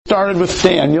Started with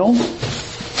Daniel,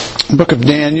 book of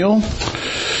Daniel,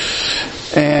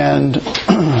 and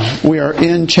we are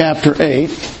in chapter 8.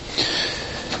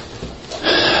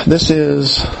 This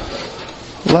is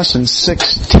lesson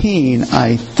 16,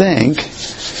 I think.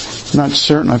 Not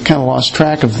certain. I've kind of lost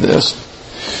track of this.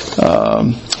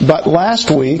 But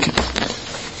last week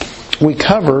we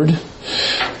covered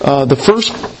the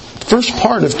first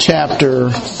part of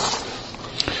chapter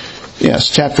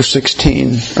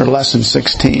 16, or lesson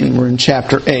 16. We're in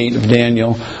chapter 8 of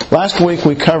Daniel. Last week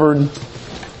we covered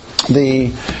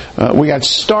we got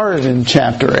started in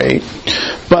chapter 8,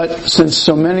 but since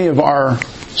so many of our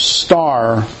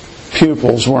star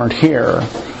pupils weren't here, as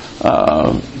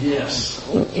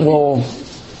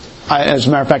a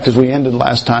matter of fact, as we ended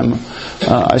last time,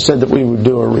 I said that we would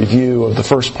do a review of the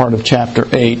first part of chapter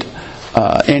 8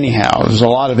 anyhow. There's a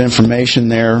lot of information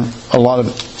there, a lot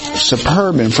of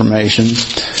superb information,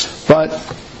 but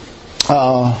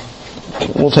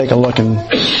we'll take a look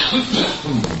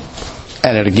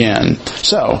at it again.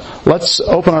 So, let's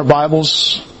open our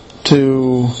Bibles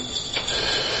to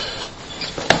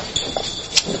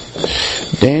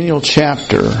Daniel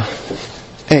chapter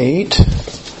 8,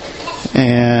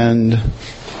 and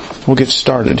we'll get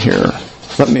started here.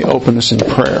 Let me open this in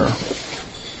prayer.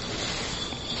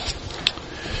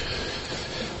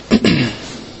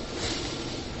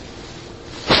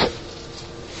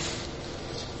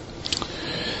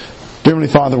 Dear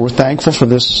Heavenly Father, we're thankful for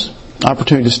this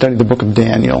opportunity to study the book of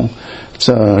Daniel. It's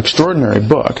an extraordinary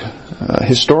book, a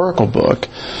historical book,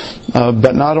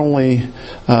 but not only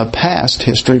past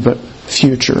history, but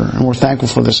future. And we're thankful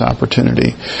for this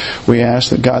opportunity. We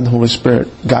ask that God and the Holy Spirit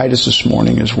guide us this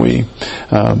morning as we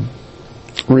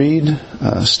read,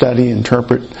 study,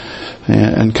 interpret,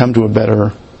 and come to a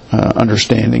better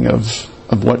understanding of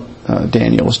what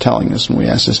Daniel is telling us. And we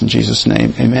ask this in Jesus'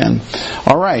 name. Amen.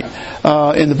 All right.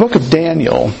 In the book of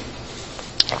Daniel,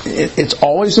 it's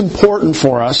always important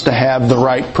for us to have the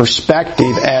right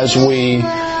perspective as we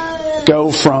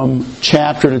go from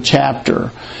chapter to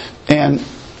chapter. And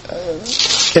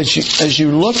as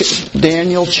you look at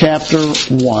Daniel chapter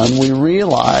 1, we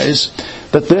realize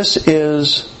that this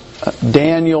is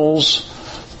Daniel's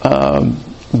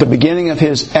the beginning of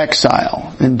his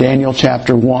exile in Daniel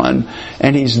chapter 1.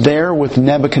 And he's there with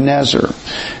Nebuchadnezzar.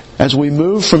 As we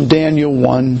move from Daniel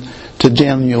 1 to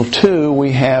Daniel 2,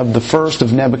 we have the first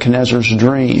of Nebuchadnezzar's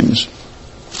dreams.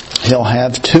 He'll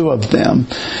have two of them.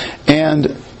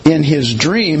 And in his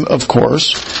dream, of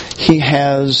course, he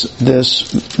has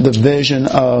the vision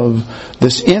of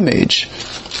this image,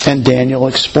 and Daniel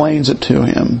explains it to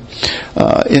him.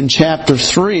 In chapter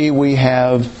 3, we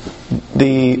have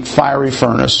the fiery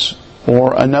furnace,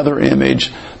 or another image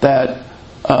that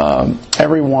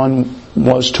everyone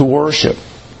was to worship.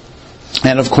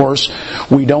 And of course,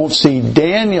 we don't see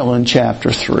Daniel in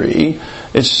chapter 3.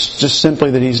 It's just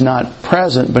simply that he's not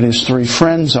present, but his three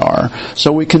friends are.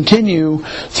 So we continue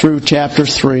through chapter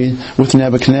 3 with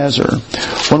Nebuchadnezzar.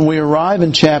 When we arrive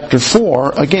in chapter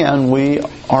 4, again, we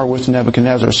are with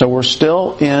Nebuchadnezzar. So we're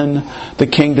still in the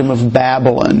kingdom of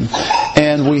Babylon.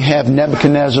 And we have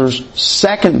Nebuchadnezzar's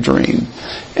second dream.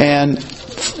 And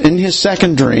in his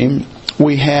second dream,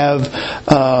 we have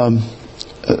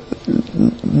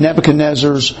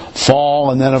Nebuchadnezzar's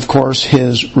fall, and then of course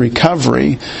his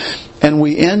recovery. And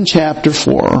we end chapter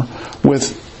 4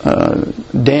 with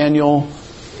Daniel,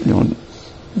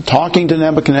 talking to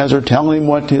Nebuchadnezzar, telling him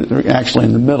actually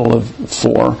in the middle of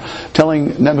 4,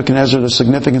 telling Nebuchadnezzar the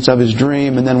significance of his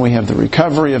dream, and then we have the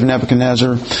recovery of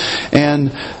Nebuchadnezzar.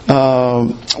 And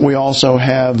we also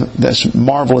have this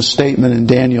marvelous statement in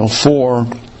Daniel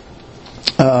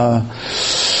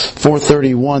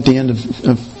 4:31, at the end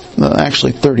of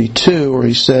actually 32, where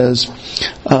he says,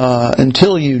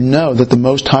 until you know that the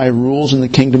Most High rules in the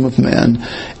kingdom of men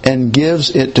and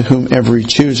gives it to whomever he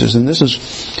chooses. And this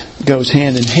goes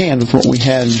hand in hand with what we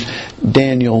had in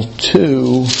Daniel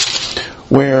 2,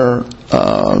 where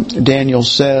Daniel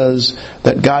says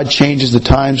that God changes the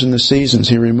times and the seasons.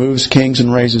 He removes kings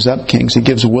and raises up kings. He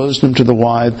gives wisdom to the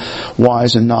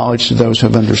wise and knowledge to those who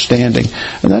have understanding.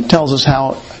 And that tells us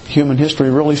how human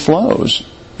history really flows.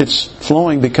 It's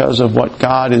flowing because of what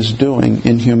God is doing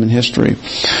in human history.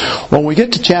 When we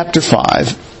get to chapter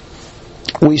 5,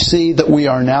 we see that we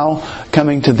are now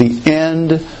coming to the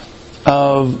end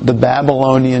of the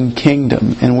Babylonian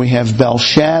kingdom. And we have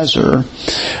Belshazzar,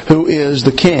 who is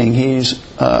the king. He's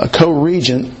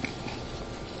co-regent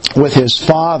with his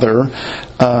father.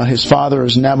 His father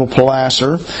is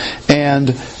Nabopolassar.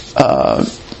 And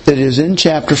it is in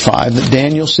chapter 5 that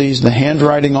Daniel sees the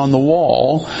handwriting on the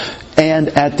wall, And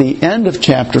at the end of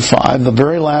chapter 5, the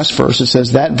very last verse, it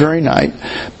says, "That very night,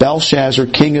 Belshazzar,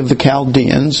 king of the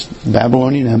Chaldeans,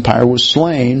 Babylonian Empire, was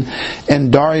slain,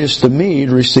 and Darius the Mede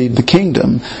received the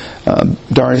kingdom."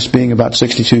 Darius being about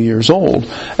 62 years old.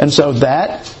 And so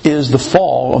that is the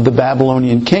fall of the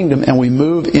Babylonian kingdom, and we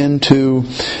move into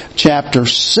chapter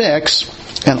 6,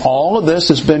 and all of this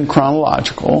has been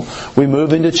chronological. We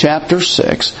move into chapter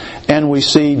 6, and we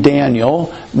see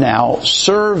Daniel now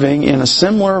serving in a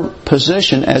similar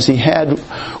position as he had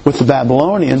with the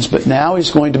Babylonians, but now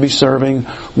he's going to be serving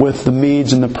with the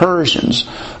Medes and the Persians.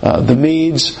 The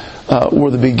Medes were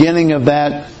the beginning of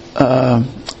that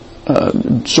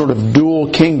sort of dual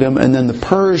kingdom, and then the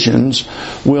Persians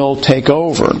will take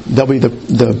over. They'll be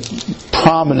the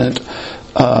prominent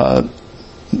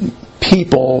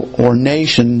people or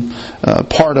nation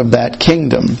part of that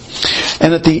kingdom.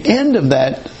 And at the end of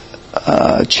that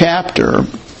chapter,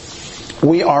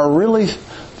 we are really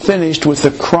finished with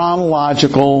the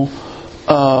chronological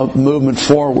movement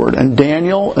forward. And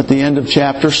Daniel, at the end of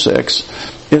chapter 6,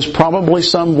 is probably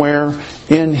somewhere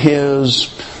in his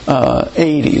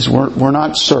 80s. We're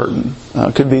not certain.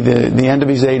 Could be the end of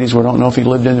his 80s. We don't know if he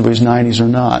lived into his 90s or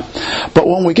not. But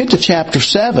when we get to chapter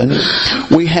 7,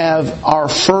 we have our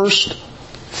first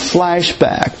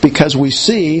flashback, because we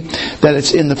see that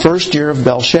it's in the first year of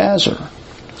Belshazzar.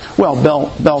 Well,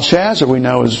 Belshazzar, we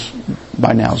know, is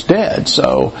by now is dead,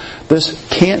 so this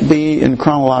can't be in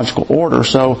chronological order.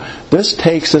 So this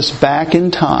takes us back in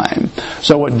time.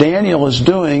 So what Daniel is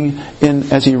doing,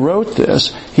 as he wrote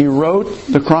this, he wrote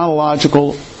the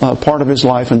chronological part of his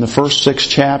life in the first 6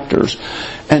 chapters,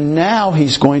 and now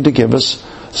he's going to give us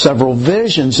several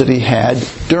visions that he had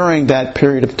during that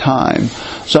period of time.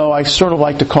 So I sort of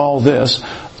like to call this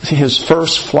his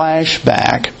first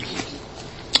flashback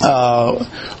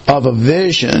of a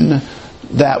vision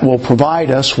that will provide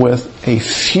us with a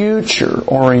future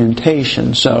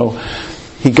orientation. So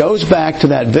he goes back to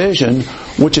that vision,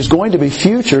 which is going to be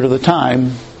future to the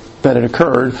time that it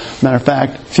occurred. Matter of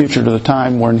fact, future to the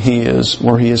time where he is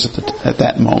at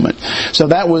that moment. So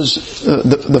that was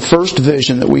the first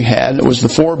vision that we had. It was the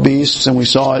 4 beasts, and we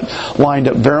saw it lined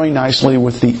up very nicely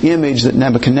with the image that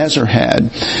Nebuchadnezzar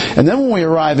had. And then when we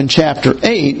arrive in chapter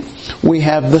 8, we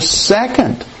have the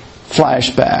second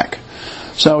flashback.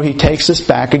 So he takes us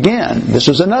back again. This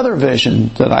was another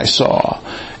vision that I saw.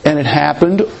 And it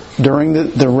happened during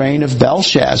the reign of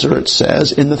Belshazzar, it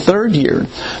says, in the 3rd year.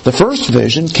 The first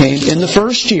vision came in the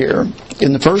first year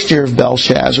of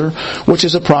Belshazzar, which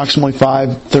is approximately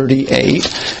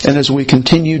 538. And as we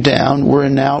continue down, we're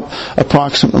in now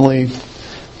approximately,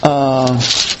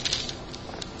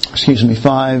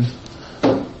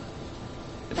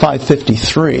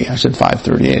 553. I said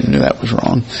 538. I knew that was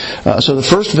wrong. So the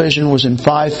first vision was in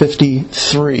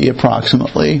 553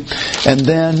 approximately. And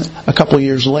then a couple of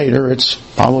years later, it's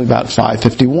probably about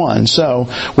 551. So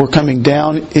we're coming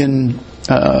down in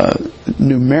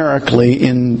numerically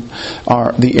in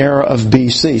the era of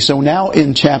BC. So now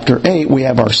in chapter 8 we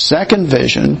have our second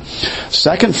vision,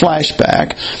 second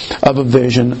flashback of a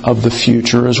vision of the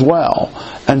future as well.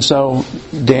 And so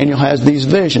Daniel has these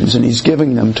visions and he's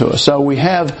giving them to us. So we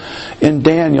have in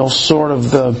Daniel sort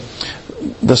of the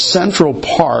central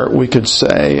part, we could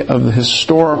say, of the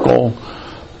historical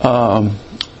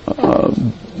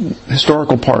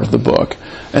part of the book.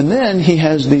 And then he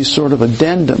has these sort of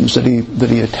addendums that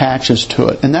he attaches to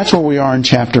it. And that's where we are in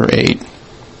chapter 8.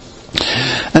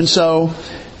 And so,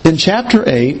 in chapter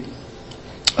 8,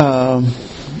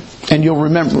 and you'll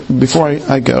remember, before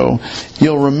I go,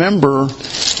 you'll remember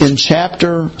in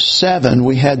chapter 7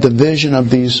 we had the vision of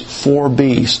these 4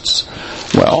 beasts.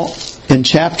 Well, in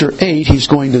chapter 8 he's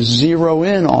going to zero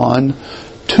in on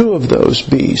 2 of those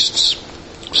beasts.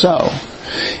 So,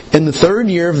 in the 3rd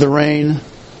year of the reign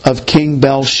of King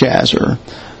Belshazzar,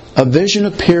 a vision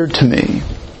appeared to me.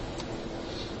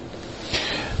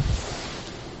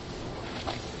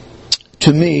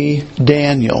 To me,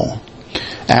 Daniel,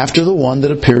 after the one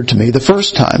that appeared to me the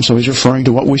first time. So he's referring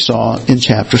to what we saw in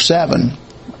chapter 7.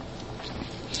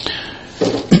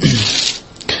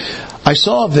 I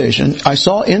saw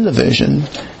in the vision,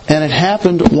 and it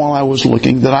happened while I was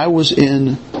looking, that I was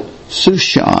in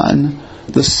Shushan,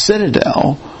 the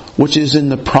citadel, which is in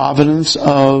the province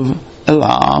of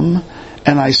Elam,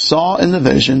 and I saw in the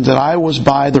vision that I was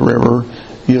by the river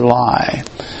Ulai.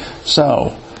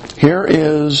 So, here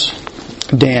is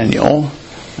Daniel,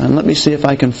 and let me see if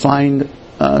I can find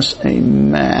us a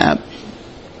map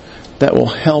that will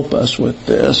help us with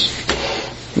this.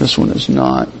 This one is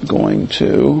not going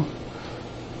to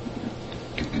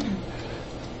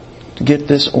get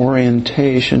this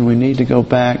orientation. We need to go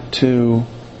back to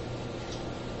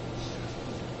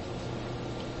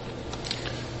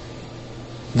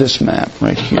this map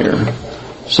right here.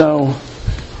 So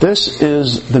this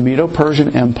is the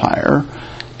Medo-Persian Empire,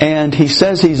 and he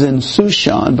says he's in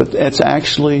Shushan, but it's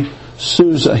actually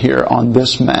Susa here on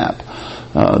this map.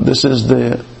 This is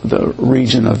the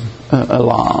region of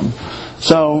Elam.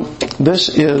 So this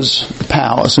is the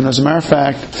palace, and as a matter of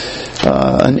fact,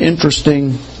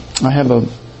 I have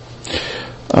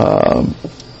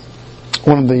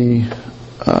one of the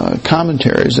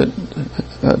commentaries that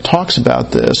talks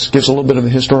about this, gives a little bit of a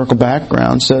historical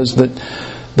background, says that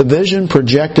the vision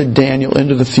projected Daniel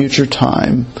into the future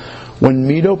time when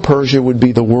Medo-Persia would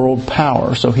be the world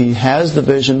power. So he has the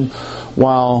vision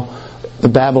while the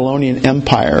Babylonian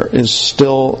Empire is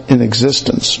still in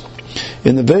existence.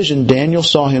 In the vision, Daniel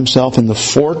saw himself in the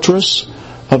fortress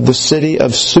of the city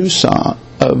of Susa,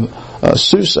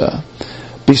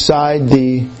 beside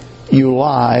the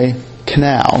Ulai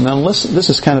Canal. Now this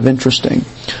is kind of interesting.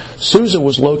 Susa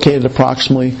was located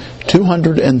approximately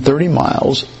 230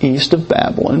 miles east of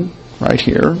Babylon, right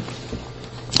here,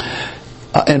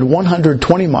 and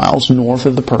 120 miles north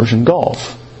of the Persian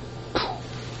Gulf.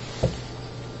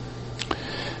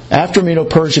 After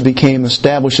Medo-Persia became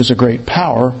established as a great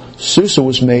power, Susa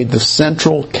was made the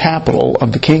central capital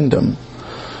of the kingdom.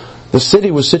 The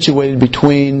city was situated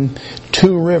between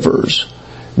two rivers.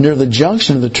 Near the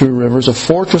junction of the two rivers, a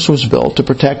fortress was built to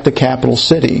protect the capital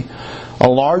city. A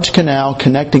large canal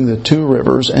connecting the two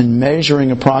rivers and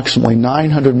measuring approximately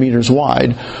 900 meters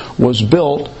wide was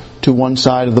built to one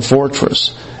side of the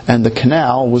fortress, and the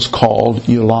canal was called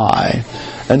Ulai.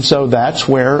 And so that's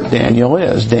where Daniel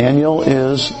is. Daniel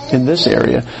is in this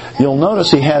area. You'll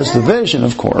notice he has the vision,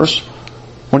 of course,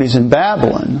 when he's in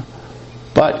Babylon,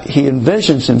 but he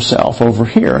envisions himself over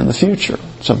here in the future.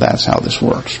 So that's how this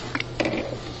works.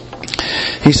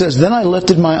 He says, "Then I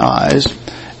lifted my eyes,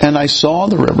 and I saw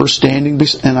the river standing,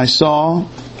 and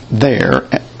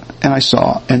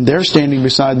there standing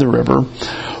beside the river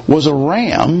was a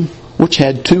ram which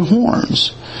had two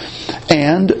horns,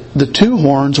 and the two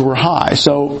horns were high."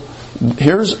 So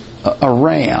here's a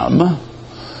ram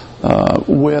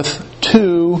with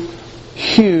two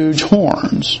huge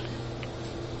horns.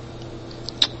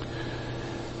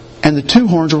 And the two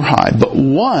horns were high, but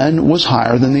one was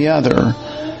higher than the other,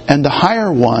 and the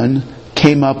higher one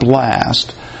came up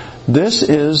last. This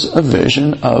is a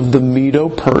vision of the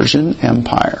Medo-Persian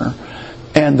Empire.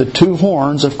 And the two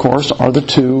horns, of course, are the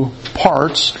two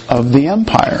parts of the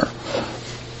empire,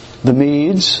 the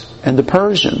Medes and the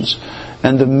Persians.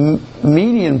 And the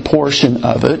Median portion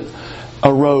of it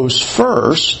arose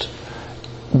first.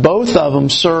 Both of them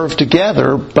served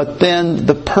together, but then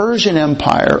the Persian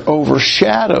Empire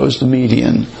overshadows the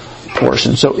Median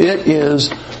portion. So it is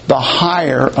the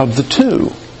higher of the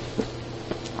two.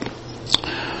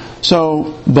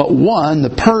 So, but one, the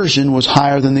Persian, was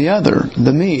higher than the other,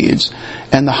 the Medes,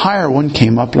 and the higher one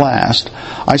came up last.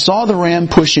 I saw the ram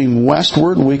pushing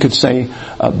westward, we could say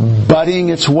butting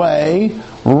its way,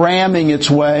 ramming its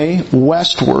way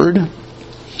westward,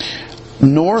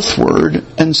 northward,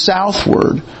 and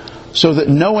southward, so that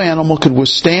no animal could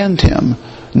withstand him,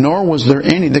 nor was there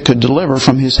any that could deliver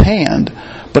from his hand.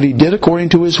 But he did according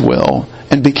to his will,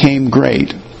 and became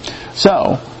great.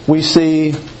 So, we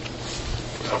see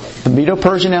the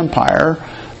Medo-Persian Empire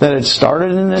that had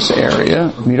started in this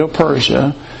area,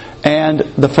 Medo-Persia, and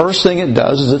the first thing it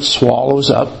does is it swallows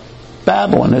up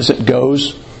Babylon as it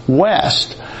goes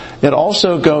west. It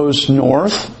also goes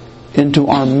north into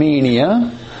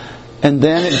Armenia, and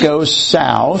then it goes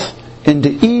south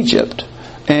into Egypt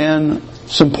and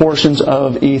some portions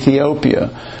of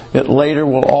Ethiopia. It later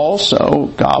will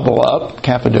also gobble up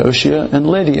Cappadocia and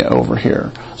Lydia over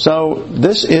here. So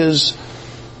this is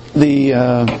the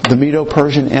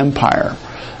Medo-Persian Empire,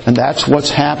 and that's what's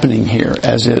happening here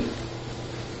as it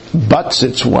butts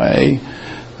its way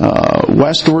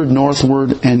westward,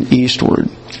 northward, and eastward,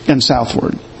 and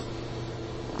southward.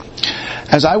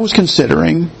 As I was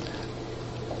considering,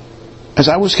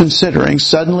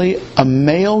 suddenly a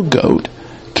male goat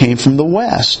came from the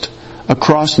west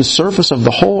across the surface of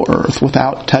the whole earth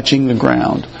without touching the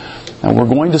ground. Now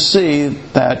we're going to see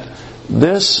that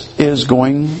this is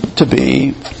going to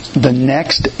be the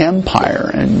next empire.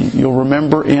 And you'll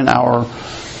remember in our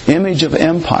image of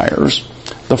empires,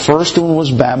 the first one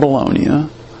was Babylonia,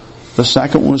 the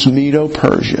second one was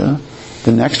Medo-Persia,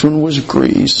 the next one was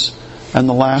Greece, and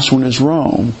the last one is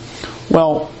Rome.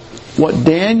 Well, what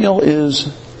Daniel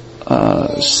is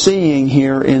seeing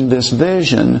here in this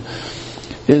vision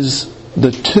is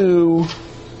the two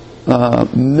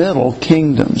middle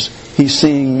kingdoms. He's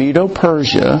seeing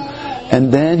Medo-Persia,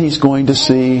 and then he's going to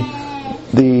see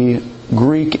the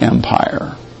Greek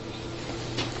Empire.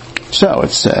 So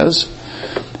it says,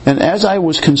 And as I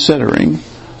was considering,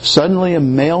 suddenly a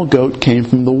male goat came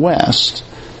from the west.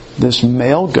 This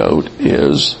male goat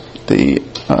is the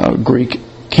Greek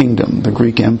kingdom, the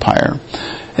Greek empire.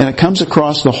 And it comes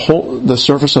across the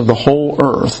surface of the whole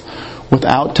earth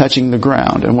without touching the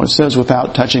ground. And what it says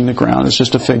without touching the ground is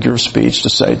just a figure of speech to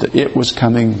say that it was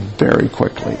coming very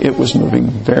quickly. It was moving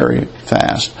very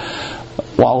fast.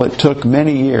 While it took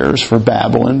many years for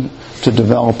Babylon to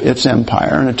develop its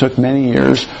empire, and it took many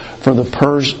years for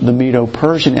the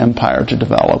Medo-Persian Empire to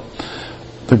develop,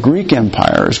 the Greek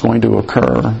Empire is going to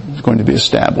occur, is going to be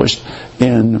established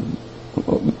in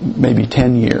maybe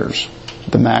 10 years,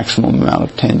 the maximum amount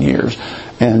of 10 years.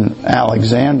 And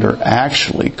Alexander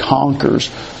actually conquers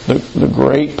the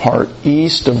great part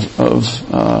east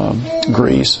of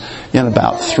Greece in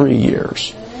about 3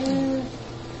 years.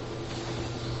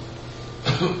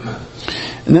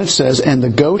 And then it says, and the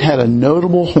goat had a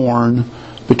notable horn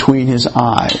between his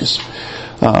eyes.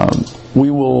 We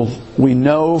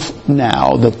know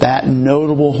now that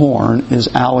notable horn is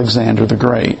Alexander the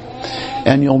Great.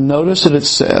 And you'll notice that it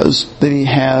says that he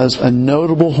has a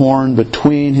notable horn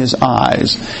between his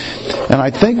eyes. And I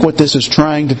think what this is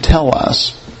trying to tell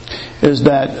us is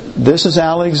that this is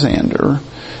Alexander.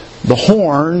 The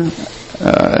horn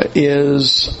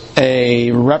is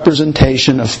a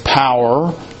representation of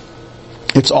power.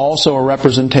 It's also a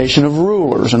representation of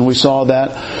rulers. And we saw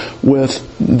that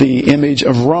with the image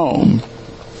of Rome.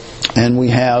 And we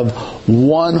have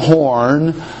one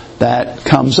horn that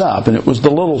comes up, and it was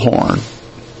the little horn.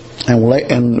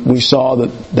 And we saw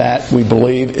that we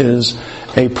believe is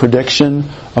a prediction,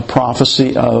 a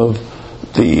prophecy of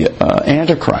the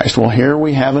Antichrist. Well, here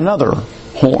we have another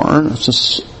horn,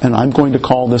 and I'm going to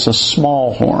call this a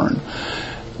small horn.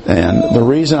 And the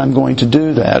reason I'm going to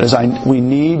do that is we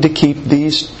need to keep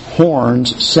these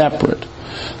horns separate.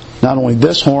 Not only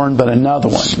this horn, but another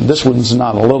one. This one's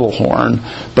not a little horn,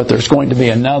 but there's going to be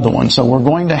another one. So we're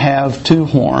going to have two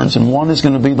horns, and one is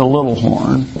going to be the little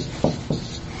horn.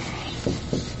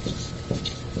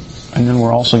 And then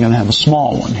we're also going to have a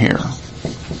small one here.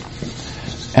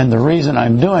 And the reason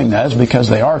I'm doing that is because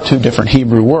they are two different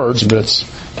Hebrew words, but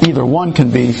either one can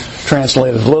be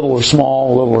translated little or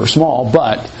small,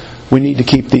 but we need to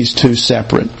keep these two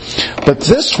separate. But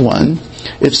this one,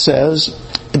 it says,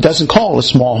 it doesn't call it a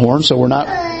small horn, so we're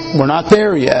not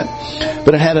there yet.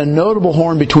 But it had a notable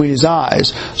horn between his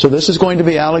eyes. So this is going to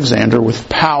be Alexander with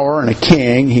power and a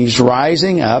king. He's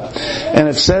rising up. And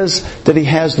it says that he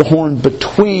has the horn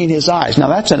between his eyes. Now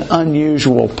that's an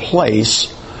unusual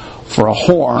place for a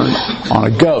horn on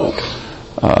a goat.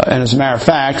 And as a matter of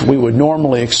fact, we would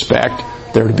normally expect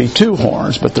there to be two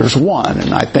horns, but there's one.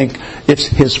 And I think it's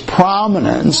his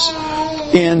prominence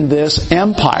in this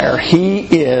empire. He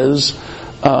is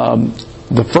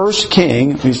the first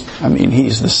king.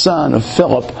 He's the son of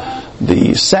Philip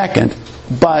the second,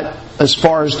 but as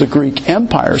far as the Greek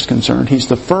Empire is concerned, he's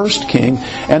the first king,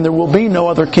 and there will be no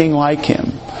other king like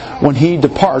him. When he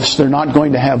departs, they're not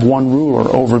going to have one ruler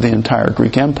over the entire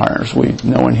Greek Empire, as we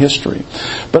know in history.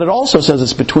 But it also says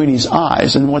it's between his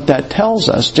eyes, and what that tells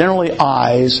us, generally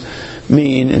eyes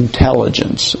mean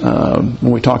intelligence.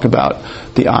 When we talk about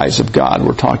the eyes of God,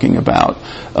 we're talking about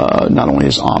not only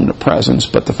his omnipresence,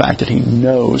 but the fact that he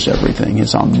knows everything,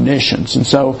 his omniscience. And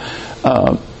so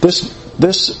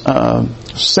this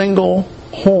single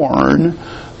horn,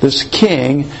 this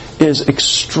king, is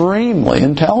extremely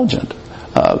intelligent.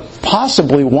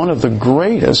 Possibly one of the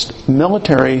greatest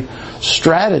military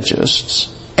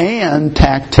strategists and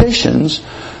tacticians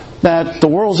that the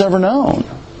world's ever known.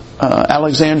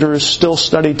 Alexander is still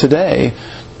studied today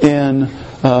in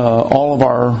all of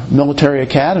our military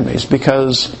academies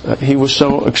because he was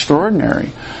so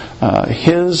extraordinary.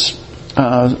 His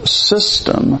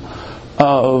system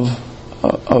of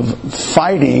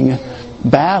fighting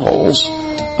battles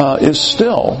is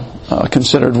still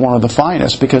considered one of the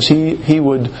finest because he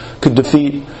could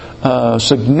defeat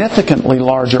significantly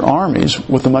larger armies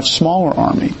with a much smaller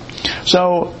army.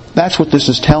 So that's what this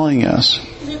is telling us.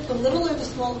 Is it the little or the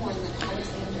small horn that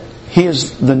Alexander? He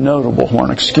is the notable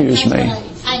horn, excuse me.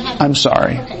 I'm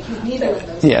sorry. Okay, he's neither of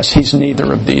those. Yes, he's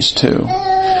neither of these two.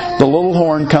 The little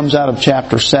horn comes out of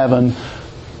chapter 7.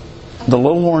 The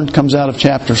little horn comes out of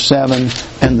chapter 7,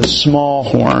 and the small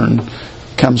horn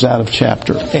comes out of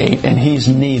chapter 8, and he's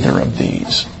neither of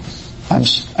these.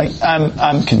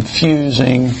 I'm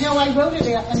confusing. No, I wrote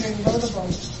it under notable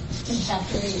in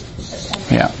chapter 8.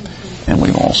 Yeah, and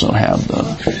we also have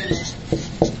the.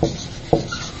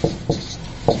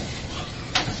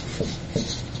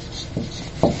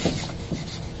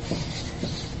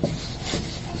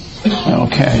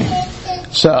 Okay,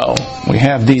 So, we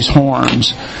have these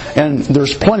horns. And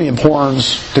there's plenty of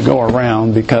horns to go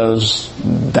around because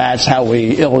that's how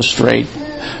we illustrate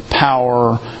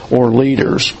power or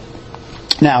leaders.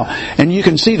 Now, and you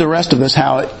can see the rest of this,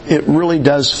 how it really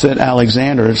does fit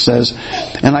Alexander. It says,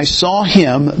 "And I saw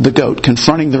him," the goat,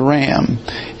 "confronting the ram.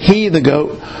 He," the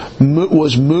goat,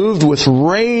 "was moved with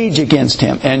rage against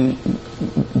him." And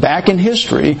back in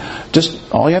history, just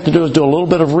all you have to do is do a little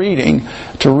bit of reading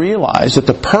to realize that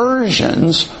the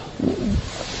Persians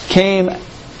came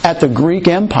at the Greek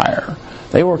Empire.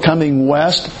 They were coming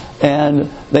west, and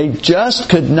they just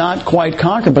could not quite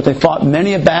conquer, but they fought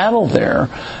many a battle there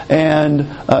and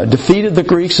defeated the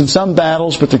Greeks in some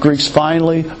battles, but the Greeks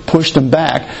finally pushed them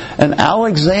back. And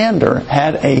Alexander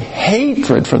had a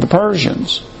hatred for the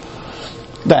Persians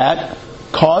that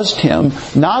caused him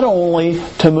not only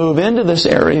to move into this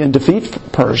area and defeat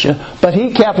Persia, but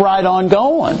he kept right on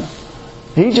going.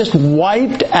 He just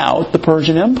wiped out the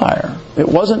Persian Empire. It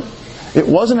wasn't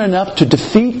enough to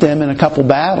defeat them in a couple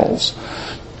battles.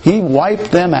 He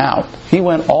wiped them out. He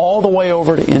went all the way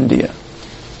over to India.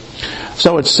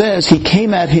 So it says he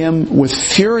came at him with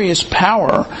furious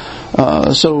power.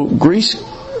 So Greece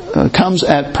comes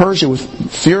at Persia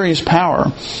with furious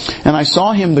power. "And I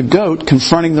saw him," the goat,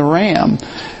 "confronting the ram.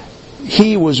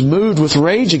 He was moved with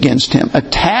rage against him,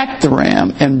 attacked the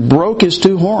ram, and broke his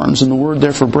two horns." And the word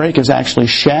there for break is actually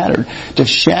shattered. To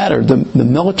shatter the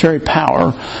military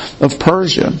power of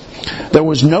Persia. "There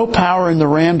was no power in the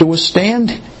ram to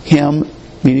withstand him,"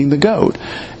 meaning the goat.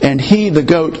 "And he," the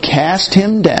goat, "cast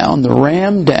him down," the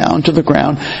ram, "down to the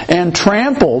ground, and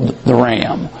trampled the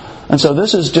ram." And so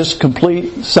this is just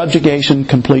complete subjugation,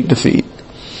 complete defeat.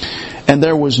 "And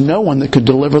there was no one that could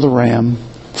deliver the ram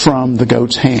from the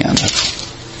goat's hand."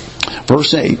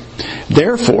 Verse 8,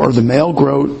 "Therefore the male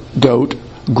goat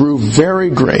grew very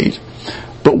great,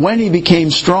 but when he became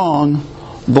strong,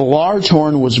 the large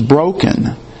horn was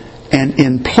broken, and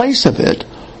in place of it,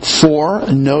 4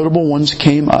 notable ones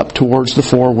came up towards the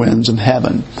 4 winds of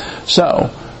heaven."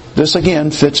 So, this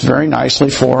again fits very nicely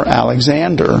for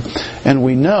Alexander, and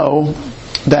we know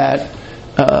that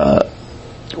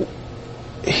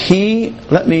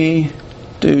let me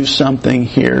do something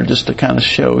here just to kind of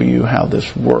show you how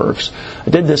this works.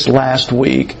 I did this last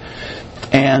week,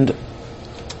 and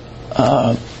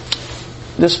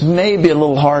this may be a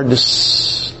little hard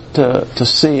to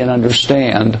see and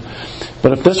understand,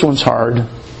 but if this one's hard,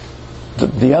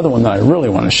 the other one that I really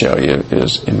want to show you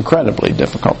is incredibly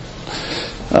difficult,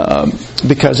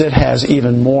 because it has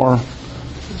even more.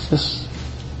 This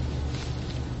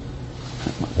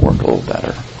might work a little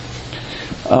better.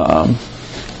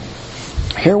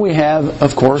 Here we have,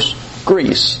 of course,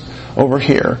 Greece over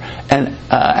here. And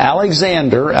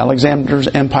Alexander's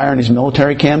empire and his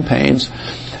military campaigns,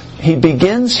 he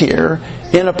begins here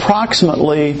in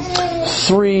approximately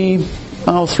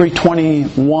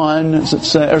 321,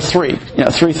 or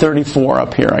 334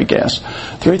 up here, I guess.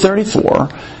 334,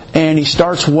 and he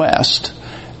starts west.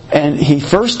 And he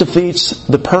first defeats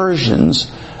the Persians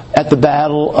at the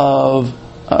Battle of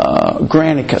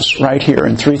Granicus, right here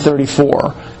in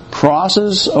 334.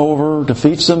 Crosses over,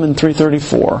 defeats them in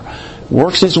 334,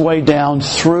 works his way down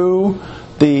through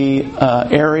the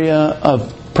area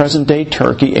of present-day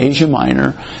Turkey, Asia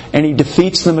Minor, and he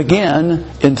defeats them again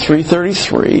in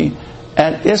 333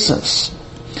 at Issus.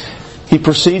 He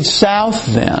proceeds south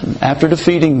then. After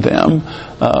defeating them,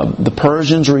 the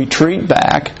Persians retreat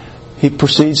back. He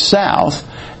proceeds south,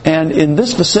 and in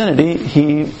this vicinity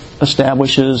he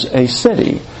establishes a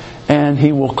city, and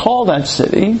he will call that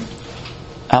city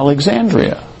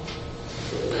Alexandria.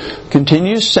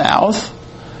 Continues south,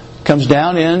 comes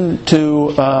down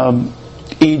into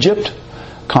Egypt,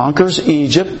 conquers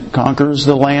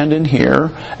the land in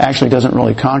here. Actually doesn't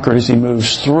really conquer it as he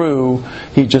moves through.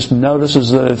 He just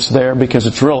notices that it's there because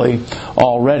it's really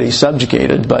already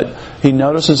subjugated. But he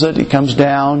notices it, he comes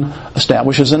down,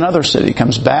 establishes another city,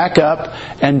 comes back up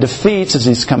and defeats as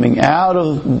he's coming out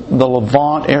of the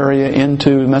Levant area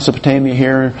into Mesopotamia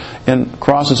here and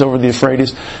crosses over the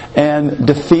Euphrates and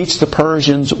defeats the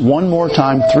Persians one more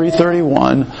time,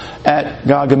 331 at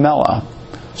Gaugamela.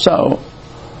 So,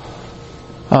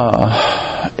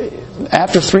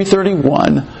 after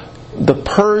 331, the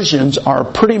Persians are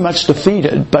pretty much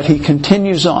defeated, but he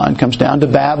continues on, comes down to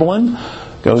Babylon,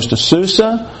 goes to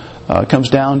Susa, comes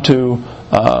down to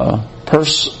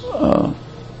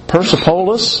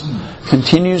Persepolis,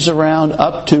 continues around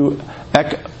up to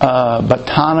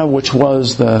Ecbatana, which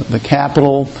was the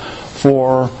capital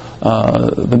for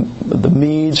the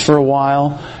Medes for a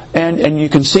while. And you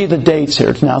can see the dates here.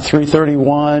 It's now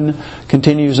 331,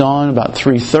 continues on about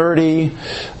 330,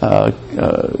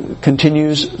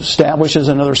 continues, establishes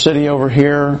another city over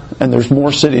here, and there's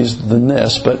more cities than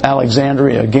this, but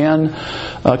Alexandria again,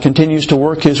 continues to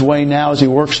work his way now as he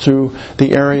works through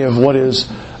the area of what is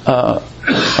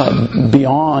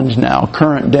beyond now,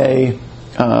 current day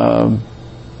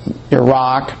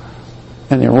Iraq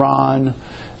and Iran.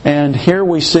 And here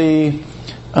we see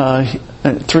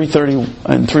at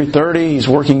 330, he's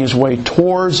working his way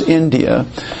towards India.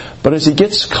 But as he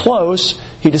gets close,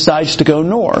 he decides to go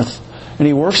north. And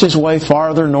he works his way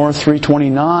farther north,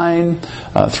 329,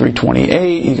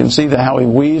 328. You can see how he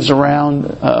weaves around,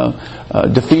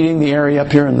 defeating the area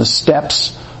up here in the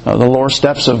steppes, the lower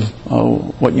steppes of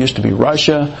what used to be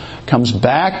Russia, comes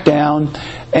back down,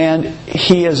 and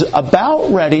he is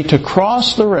about ready to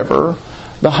cross the river,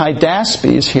 the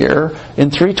Hydaspes here,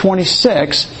 in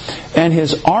 326, and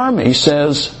his army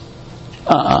says,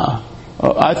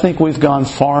 I think we've gone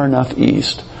far enough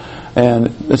east.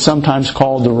 And it's sometimes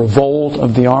called the revolt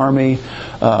of the army.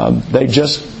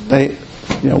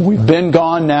 We've been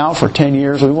gone now for 10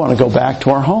 years. We want to go back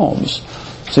to our homes,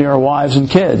 see our wives and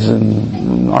kids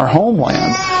and our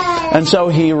homeland. And so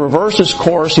he reverses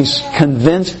course. He's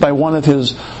convinced by one of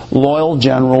his loyal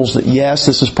generals that yes,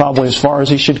 this is probably as far as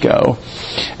he should go.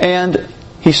 And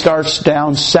he starts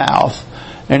down south.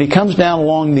 And he comes down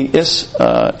along the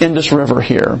Indus River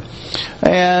here,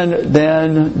 and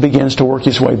then begins to work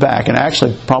his way back. And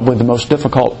actually, probably the most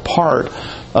difficult part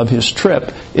of his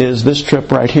trip is this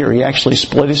trip right here. He actually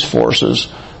split his forces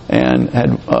and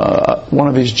had one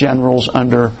of his generals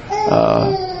under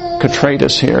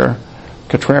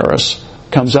Contreras,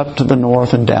 comes up to the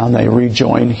north and down. They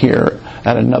rejoin here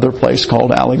at another place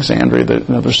called Alexandria,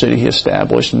 another city he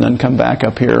established, and then come back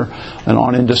up here and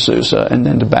on into Susa and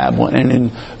then to Babylon. And in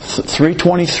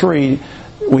 323,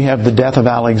 we have the death of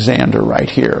Alexander right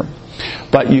here.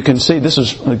 But you can see this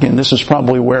is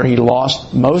probably where he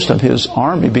lost most of his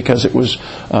army, because it was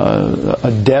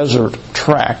a desert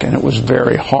trek and it was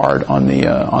very hard on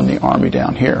the army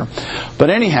down here. But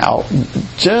anyhow,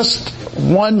 just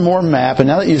one more map, and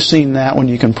now that you've seen that one,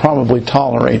 you can probably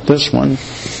tolerate this one.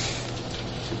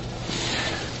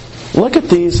 Look at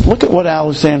these. Look at what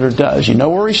Alexander does. You know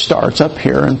where he starts, up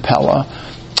here in Pella.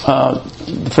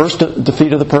 The first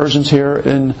defeat of the Persians here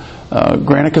in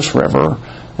Granicus River.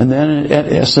 And then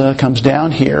at Issa, comes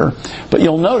down here. But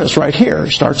you'll notice right here,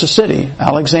 starts a city,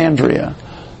 Alexandria.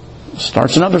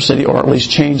 Starts another city, or at least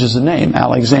changes the name,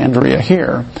 Alexandria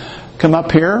here. Come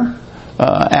up here,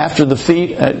 after the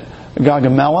defeat at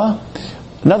Gaugamela,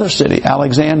 another city,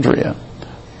 Alexandria.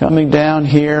 Coming down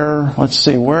here, let's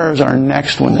see, where is our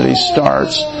next one that he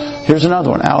starts? Here's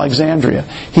another one, Alexandria.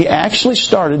 He actually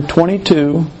established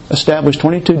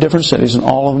 22 different cities, and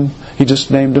all of them, he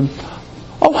just named them.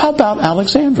 Oh, how about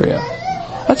Alexandria?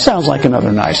 That sounds like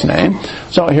another nice name.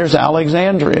 So here's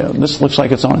Alexandria. This looks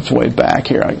like it's on its way back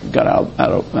here. I got out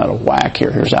of whack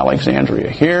here. Here's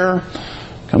Alexandria here.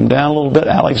 Come down a little bit.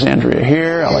 Alexandria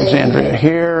here. Alexandria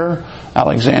here.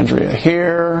 Alexandria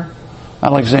here.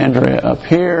 Alexandria up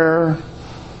here.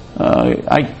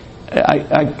 I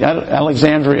got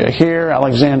Alexandria here.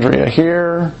 Alexandria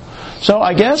here. So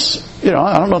I guess,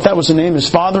 I don't know if that was the name his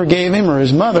father gave him or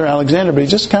his mother, Alexander, but he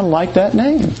just kind of liked that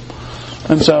name.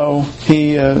 And so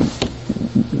he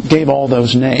gave all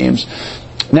those names.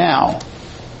 Now,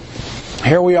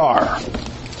 here we are.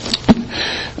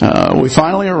 We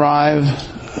finally arrive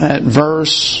at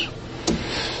verse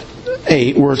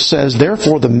 8, where it says,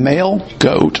 "Therefore the male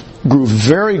goat grew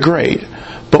very great,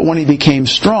 but when he became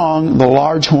strong, the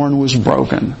large horn was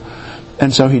broken."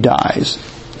 And so he dies.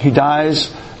 He dies,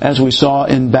 as we saw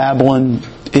in Babylon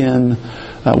in,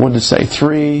 what did it say,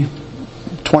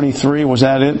 323, was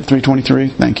that it? 323?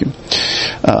 Thank you.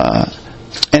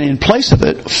 And in place of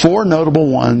it, 4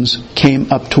 notable ones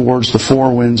came up towards the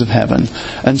 4 winds of heaven.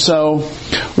 And so,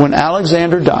 when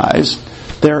Alexander dies,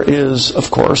 there is, of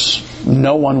course,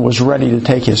 no one was ready to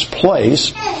take his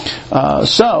place.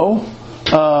 So,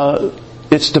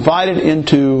 it's divided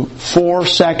into 4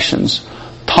 sections.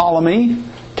 Ptolemy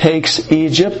takes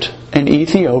Egypt and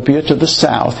Ethiopia to the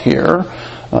south here.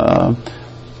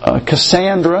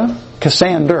 Cassander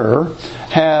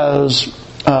has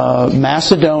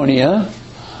Macedonia.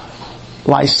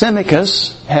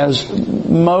 Lysimachus has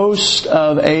most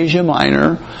of Asia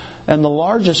Minor. And the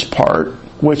largest part,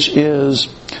 which is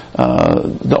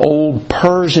the old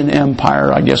Persian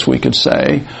Empire, I guess we could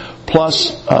say,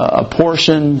 plus a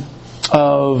portion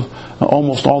of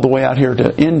almost all the way out here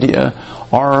to India,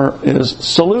 is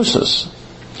Seleucus.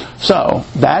 So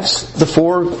that's the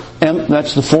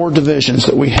four divisions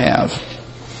that we have.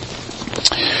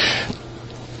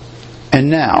 And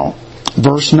now,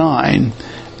 verse 9,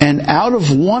 and out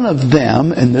of one of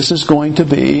them, and this is going to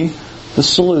be the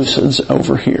Seleucids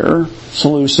over here.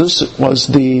 Seleucus was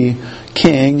the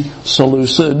king.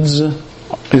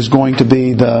 Seleucids is going to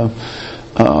be the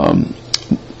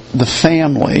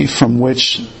family from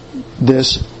which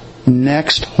this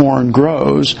next horn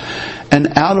grows.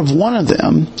 And out of one of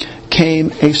them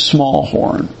came a small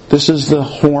horn. This is the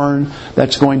horn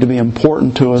that's going to be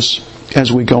important to us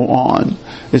as we go on.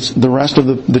 The rest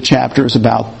of the chapter is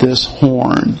about this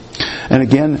horn. And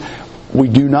again, we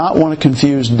do not want to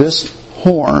confuse this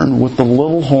horn with the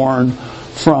little horn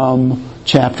from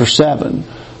chapter 7.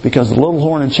 Because the little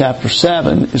horn in chapter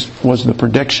 7 was the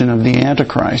prediction of the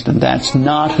Antichrist, and that's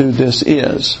not who this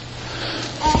is.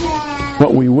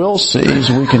 What we will see is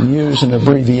we can use an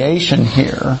abbreviation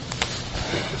here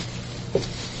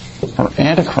for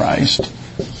Antichrist,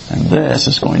 and this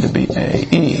is going to be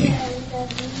AE.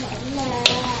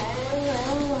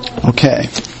 Okay,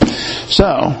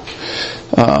 so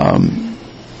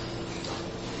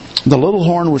the little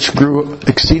horn which grew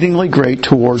exceedingly great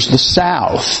towards the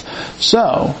south.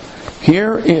 So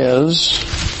here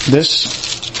is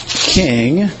this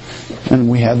king, and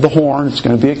we have the horn. It's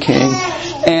going to be a king,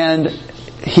 and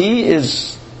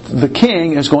the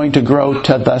king is going to grow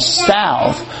to the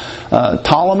south.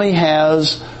 Ptolemy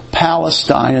has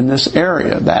Palestine in this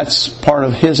area. That's part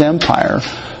of his empire.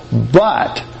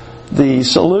 But the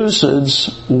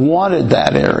Seleucids wanted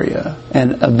that area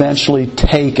and eventually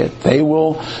take it. They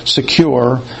will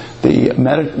secure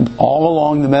all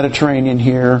along the Mediterranean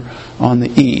here on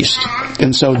the east.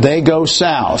 And so they go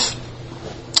south.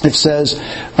 It says,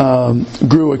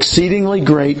 grew exceedingly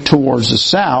great towards the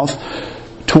south,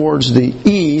 towards the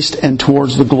east, and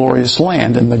towards the glorious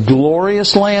land. And the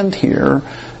glorious land here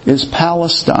is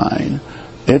Palestine.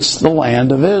 It's the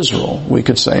land of Israel, we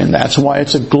could say, and that's why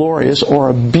it's a glorious or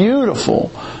a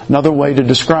beautiful. Another way to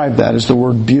describe that is the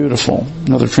word beautiful,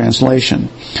 another translation.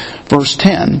 Verse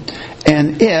 10,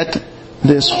 and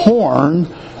this horn,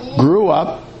 grew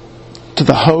up to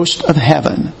the host of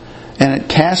heaven, and it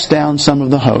cast down some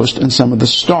of the host and some of the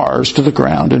stars to the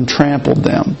ground and trampled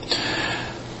them.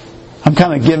 I'm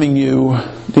kind of giving you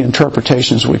the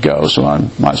interpretation as we go, so I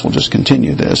might as well just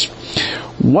continue this.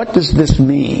 What does this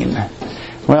mean?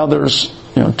 Well, there's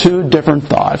two different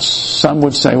thoughts. Some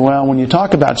would say, well, when you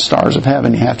talk about stars of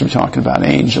heaven, you have to be talking about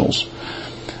angels.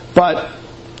 But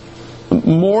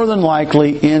more than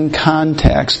likely, in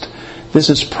context, this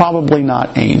is probably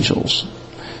not angels.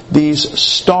 These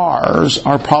stars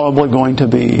are probably going to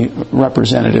be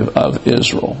representative of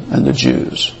Israel and the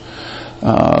Jews.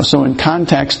 So in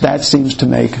context, that seems to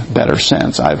make better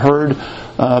sense. I've heard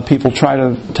people try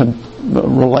to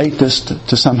relate this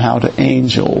to somehow to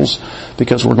angels,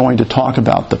 because we're going to talk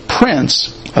about the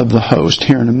prince of the host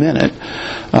here in a minute.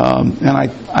 And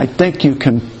I think you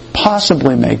can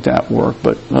possibly make that work,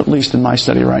 but at least in my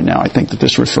study right now, I think that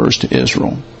this refers to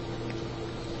Israel.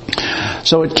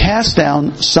 So it cast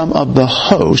down some of the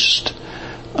host,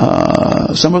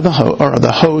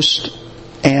 the host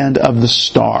and of the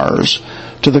stars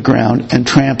to the ground and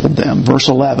trampled them. Verse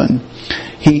 11,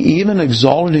 he even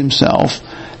exalted himself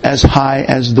as high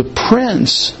as the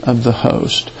prince of the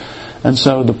host. And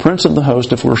so the prince of the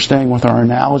host, if we're staying with our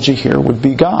analogy here, would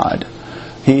be God.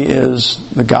 He is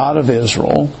the God of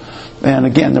Israel. And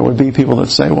again, there would be people that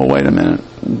say, well, wait a minute,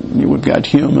 we've got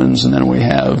humans and then we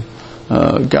have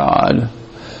God,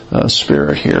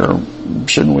 Spirit here.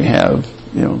 Shouldn't we have,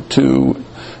 two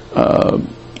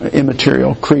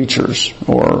immaterial creatures,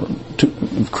 or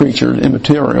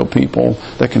immaterial people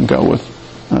that can go with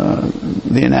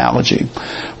the analogy?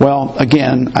 Well,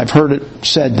 again, I've heard it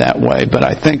said that way, but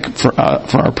I think for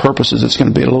our purposes, it's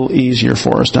going to be a little easier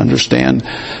for us to understand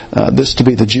this to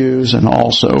be the Jews, and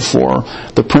also for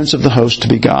the prince of the host to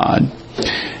be God.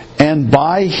 And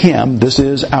by him, this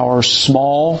is our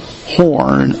small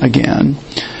horn again,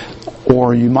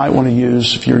 or you might want to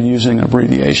use, if you're using an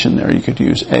abbreviation there, you could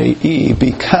use AE,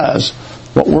 because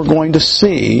what we're going to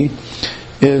see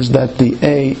is that the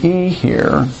AE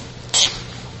here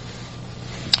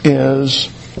is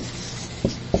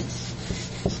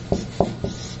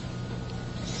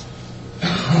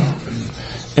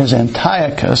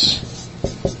Antiochus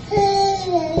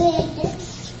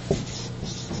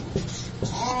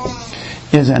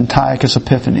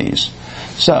Epiphanes.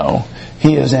 So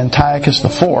he is Antiochus the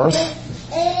Fourth,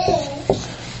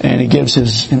 and he gives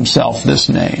himself this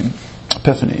name,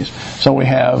 Epiphanes. So we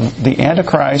have the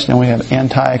Antichrist and we have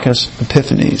Antiochus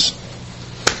Epiphanes.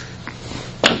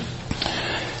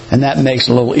 And that makes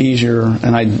it a little easier,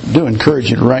 and I do encourage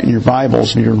you to write in your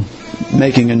Bibles. If you're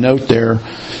making a note there,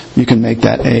 you can make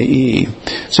that AE.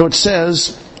 So it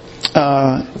says,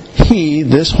 he,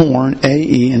 this horn,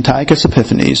 AE, Antiochus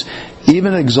Epiphanes,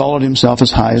 even exalted himself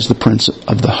as high as the prince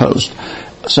of the host.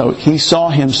 So he saw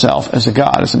himself as a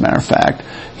god, as a matter of fact.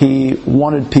 He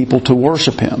wanted people to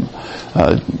worship him.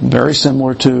 Very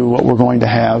similar to what we're going to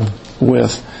have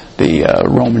with the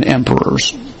Roman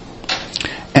emperors.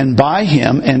 And by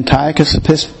him, Antiochus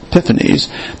Epiphanes,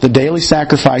 the daily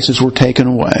sacrifices were taken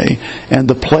away, and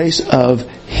the place of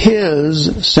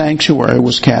his sanctuary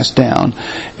was cast down.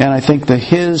 And I think the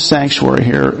his sanctuary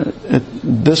here, at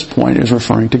this point, is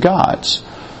referring to God's,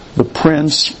 the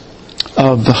prince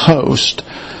of the host.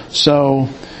 So,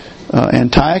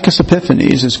 Antiochus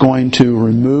Epiphanes is going to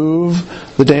remove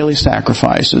the daily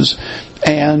sacrifices,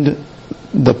 and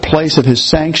the place of his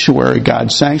sanctuary,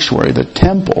 God's sanctuary, the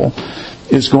temple,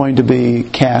 is going to be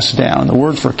cast down. The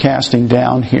word for casting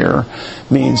down here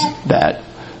means that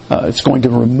it's going to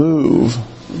remove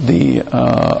the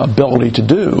ability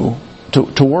to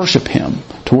worship him,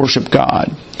 to worship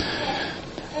God.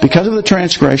 Because of the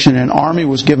transgression, an army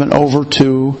was given over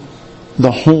to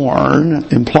the horn,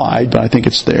 implied, but I think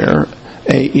it's there,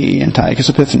 AE, Antiochus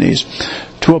Epiphanes,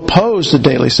 to oppose the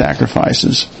daily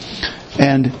sacrifices.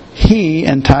 And he,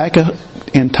 Antiochus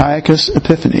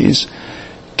Epiphanes,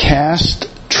 cast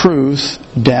truth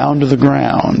down to the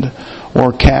ground,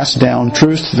 or cast down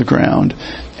truth to the ground.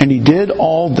 And he did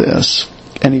all this,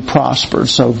 and he prospered.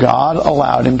 So God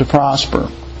allowed him to prosper.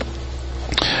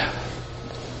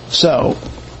 So,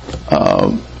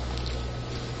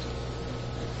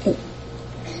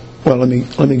 well,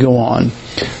 let me go on.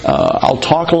 I'll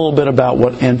talk a little bit about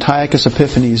what Antiochus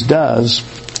Epiphanes does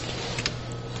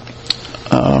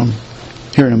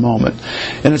here in a moment.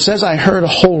 And it says, I heard a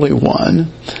holy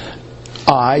one,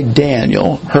 I,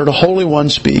 Daniel, heard a holy one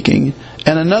speaking,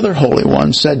 and another holy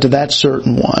one said to that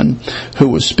certain one who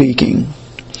was speaking,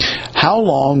 how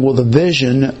long will the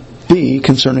vision be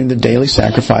concerning the daily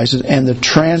sacrifices and the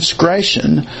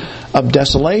transgression of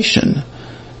desolation,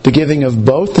 the giving of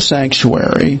both the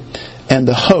sanctuary and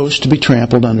the host to be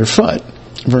trampled underfoot?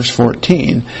 Verse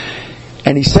 14,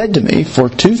 and he said to me, for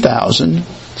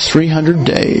 2,300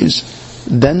 days,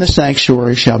 then the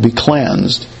sanctuary shall be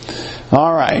cleansed.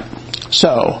 All right.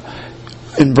 So,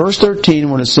 in verse 13,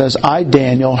 when it says, I,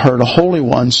 Daniel, heard a holy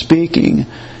one speaking,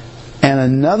 and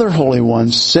another holy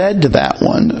one said to that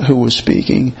one who was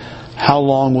speaking, how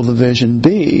long will the vision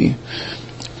be?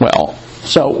 Well,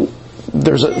 so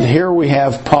here we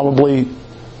have probably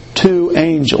two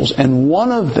angels, and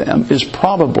one of them is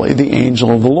probably the angel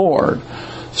of the Lord.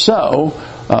 So,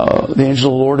 the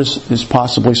angel of the Lord is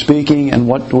possibly speaking, and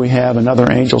what do we have? Another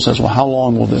angel says, well, how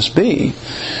long will this be?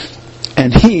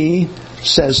 And he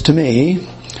says to me,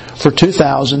 for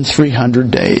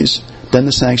 2,300 days, then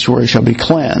the sanctuary shall be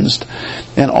cleansed.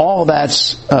 And all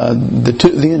that's,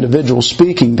 the individuals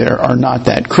speaking there are not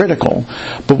that critical.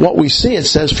 But what we see, it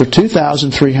says for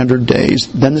 2,300 days,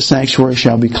 then the sanctuary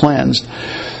shall be cleansed.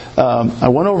 I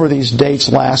went over these dates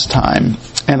last time,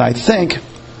 and I think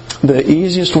the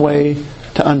easiest way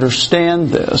to understand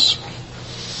this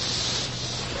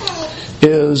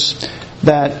is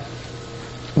that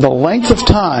the length of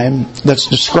time that's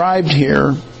described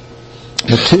here,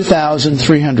 the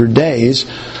 2,300 days,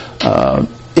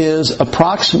 is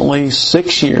approximately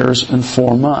 6 years and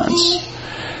 4 months.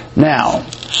 Now,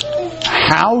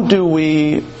 how do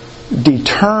we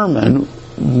determine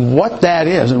what that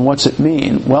is and what's it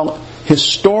mean? Well,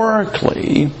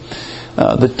 historically,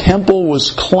 the temple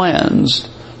was cleansed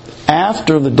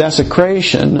after the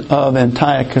desecration of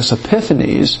Antiochus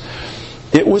Epiphanes.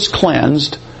 It was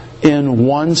cleansed in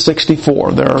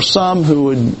 164. There are some who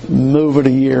would move it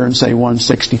a year and say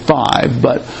 165,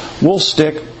 but we'll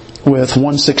stick with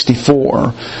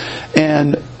 164.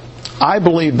 And I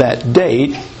believe that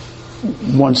date,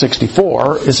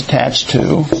 164, is attached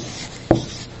to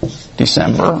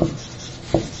December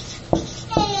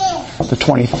the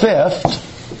 25th,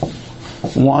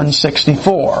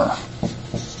 164.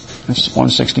 It's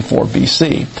 164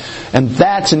 BC. And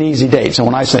that's an easy date. So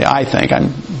when I say I think,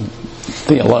 I'm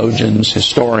theologians,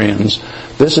 historians,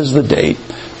 this is the date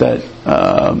that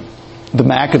the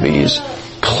Maccabees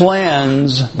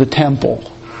cleanse the temple.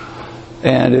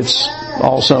 And it's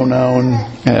also known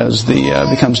as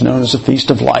becomes known as the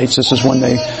Feast of Lights. This is when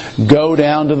they go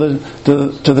down to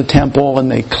the temple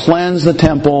and they cleanse the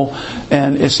temple,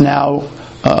 and it's now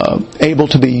able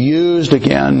to be used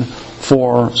again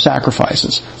for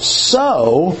sacrifices.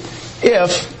 So,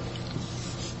 if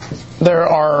there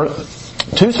are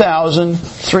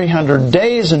 2,300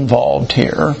 days involved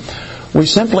here, We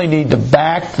simply need to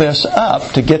back this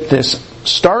up to get this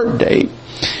start date.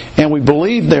 And we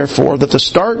believe, therefore, that the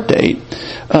start date,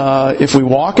 if we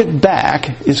walk it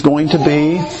back, is going to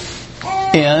be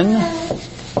in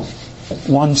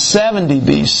 170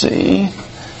 BC.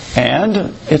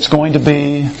 And it's going to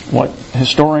be what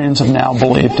historians have now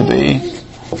believed to be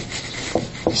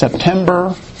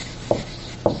September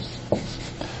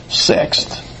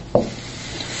 6th.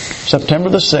 September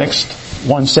the 6th,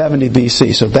 170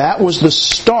 BC. So that was the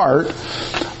start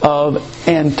of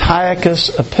Antiochus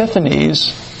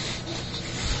Epiphanes'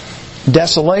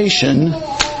 desolation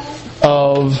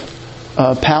of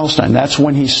Palestine. That's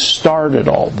when he started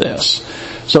all this.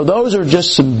 So those are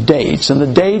just some dates. And the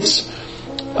dates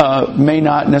may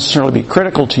not necessarily be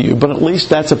critical to you, but at least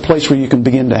that's a place where you can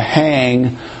begin to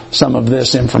hang some of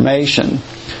this information.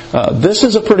 This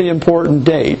is a pretty important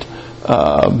date.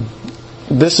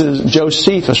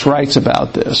 Josephus writes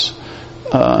about this.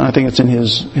 I think it's in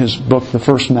his book, The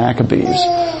First Maccabees,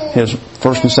 his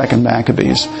First and Second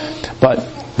Maccabees. But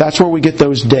that's where we get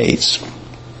those dates.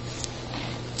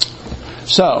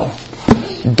 So,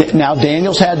 now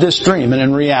Daniel's had this dream, and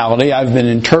in reality, I've been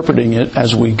interpreting it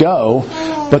as we go,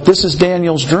 but this is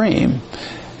Daniel's dream.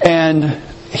 And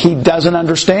he doesn't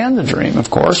understand the dream, of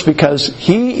course, because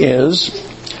he is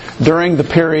during the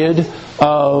period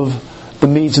of the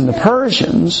Medes and the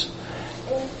Persians,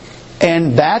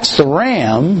 and that's the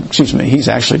ram. He's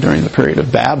actually during the period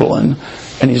of Babylon,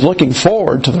 and he's looking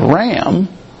forward to the ram,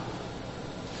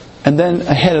 and then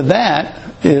ahead of that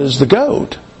is the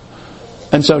goat.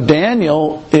 And so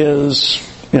Daniel is,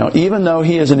 even though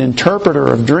he is an interpreter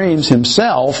of dreams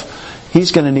himself,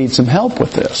 he's going to need some help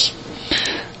with this.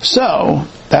 So,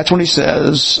 that's when he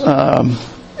says,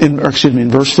 in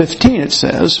verse 15 it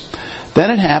says,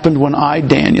 "Then it happened when I,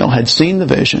 Daniel, had seen the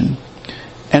vision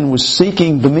and was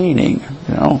seeking the meaning."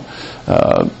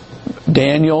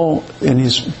 Daniel, in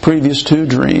his previous two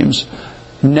dreams,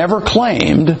 never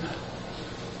claimed,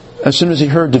 as soon as he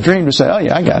heard the dream, to say, "Oh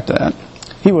yeah, I got that."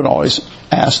 He would always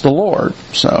ask the Lord.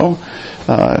 So,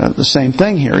 the same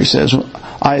thing here. He says,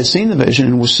 "I had seen the vision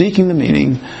and was seeking the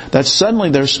meaning, that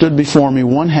suddenly there stood before me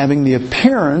one having the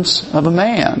appearance of a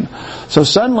man." So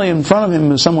suddenly in front of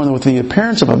him is someone with the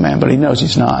appearance of a man, but he knows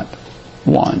he's not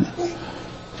one.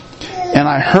 "And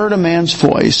I heard a man's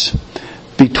voice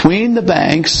between the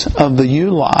banks of the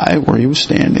Ulai," where he was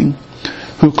standing,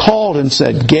 "who called and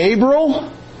said, 'Gabriel,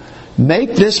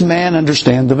 make this man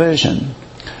understand the vision.'"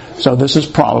 So this is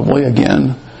probably,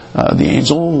 again, the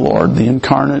angel of the Lord, the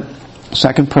incarnate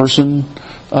second person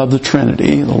of the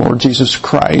Trinity, the Lord Jesus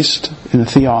Christ, in the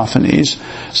theophanies,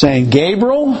 saying,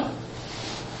 "Gabriel,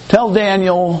 tell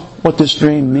Daniel what this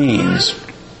dream means."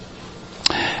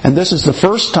 And this is the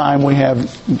first time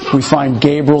we find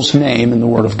Gabriel's name in the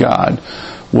Word of God.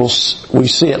 We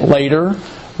see it later.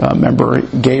 Remember,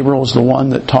 Gabriel is the one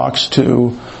that talks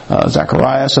to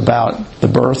Zacharias about the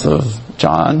birth of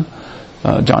John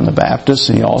the Baptist,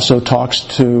 and he also talks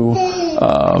to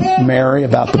Mary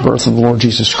about the birth of the Lord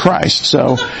Jesus Christ.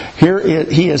 So here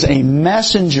he is a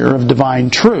messenger of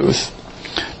divine truth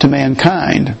to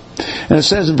mankind. And it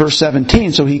says in verse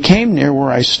 17, "So he came near where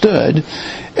I stood,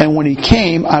 and when he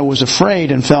came, I was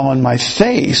afraid and fell on my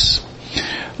face."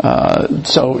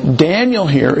 So Daniel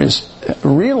here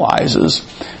realizes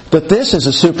that this is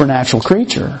a supernatural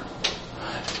creature,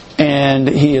 and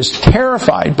he is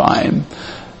terrified by him.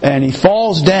 And he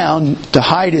falls down to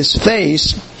hide his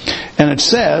face, and it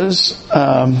says,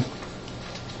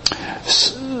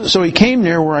 "So he came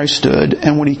near where I stood,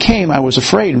 and when he came, I was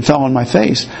afraid and fell on my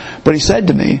face. But he said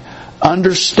to me,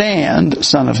 'Understand,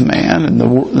 Son of Man,'" and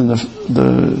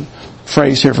the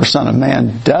phrase here for Son of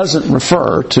Man doesn't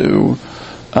refer to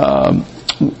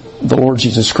the Lord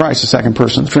Jesus Christ, the second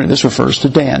person of the Trinity. This refers to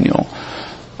Daniel.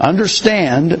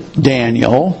 "Understand,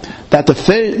 Daniel, that the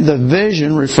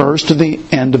vision refers to the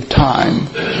end of time."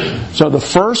 So the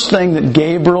first thing that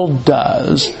Gabriel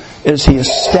does is he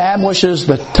establishes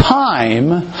the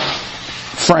time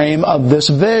frame of this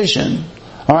vision.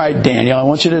 All right, Daniel, I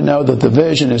want you to know that the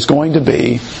vision is going to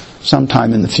be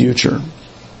sometime in the future.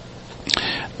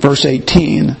 Verse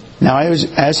 18, "Now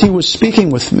as he was speaking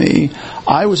with me,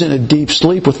 I was in a deep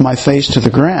sleep with my face to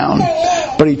the ground.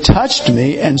 But he touched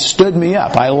me and stood me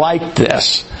up." I like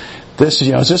this. This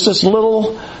is just this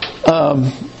little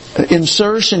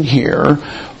insertion here.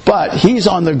 But he's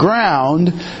on the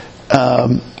ground.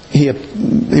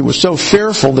 He was so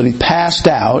fearful that he passed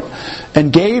out.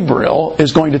 And Gabriel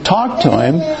is going to talk to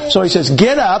him. So he says,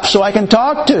 "Get up so I can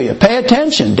talk to you. Pay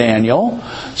attention, Daniel."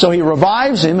 So he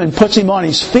revives him and puts him on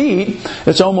his feet.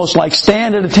 It's almost like,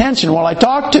 stand at attention while I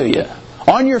talk to you.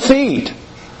 On your feet.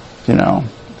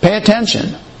 Pay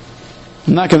attention.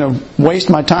 I'm not going to waste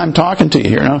my time talking to you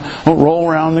here. Don't roll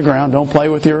around on the ground. Don't play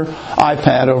with your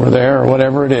iPad over there or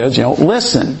whatever it is.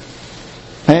 Listen.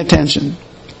 Pay attention.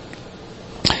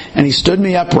 And he stood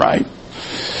me upright.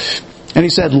 And he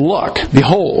said, look,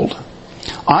 behold,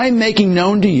 I am making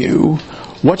known to you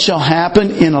what shall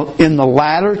happen in the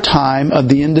latter time of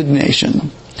the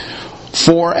indignation.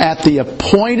 For at the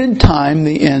appointed time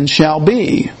the end shall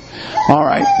be. All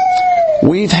right.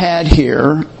 We've had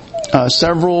here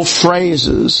several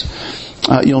phrases.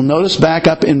 You'll notice back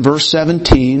up in verse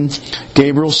 17,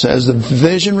 Gabriel says the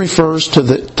vision refers to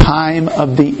the time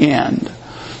of the end.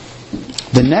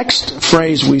 The next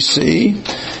phrase we see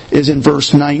is in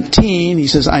verse 19. He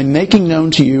says, I'm making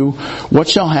known to you what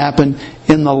shall happen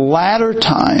in the latter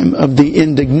time of the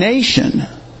indignation.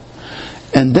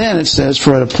 And then it says,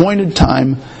 for at appointed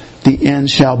time the end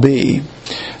shall be.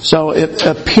 So it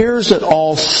appears that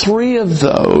all three of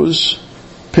those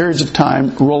periods of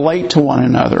time relate to one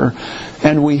another.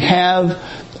 And we have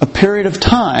a period of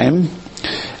time,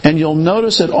 and you'll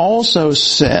notice it also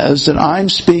says that I'm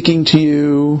speaking to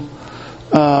you,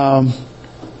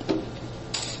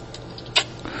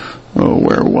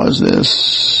 where was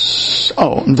this?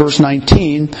 In verse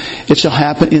 19, it shall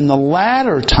happen in the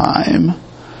latter time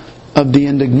of the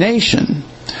indignation.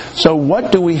 So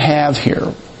what do we have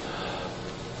here?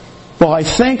 Well, I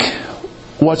think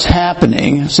what's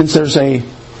happening, since there's a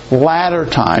latter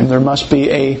time, there must be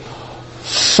a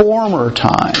former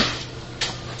time.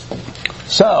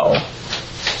 So,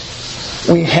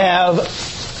 we have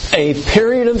a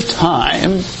period of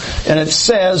time, and it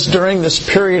says during this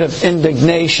period of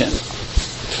indignation.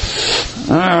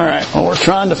 Alright, well, we're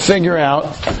trying to figure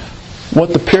out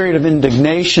what the period of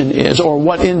indignation is, or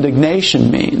what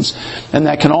indignation means. And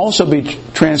that can also be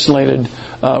translated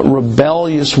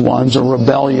rebellious ones or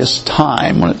rebellious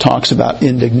time when it talks about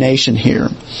indignation here.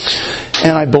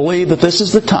 And I believe that this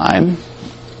is the time,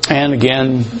 and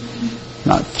again,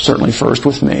 not certainly first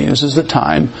with me, this is the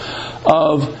time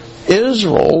of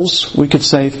Israel's, we could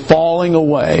say, falling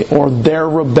away, or their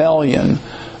rebellion,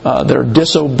 their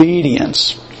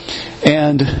disobedience.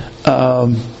 And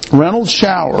Reynolds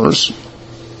Showers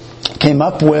came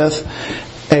up with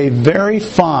a very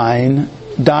fine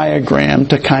diagram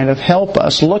to kind of help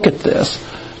us look at this.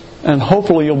 And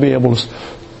hopefully you'll be able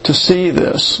to see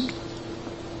this.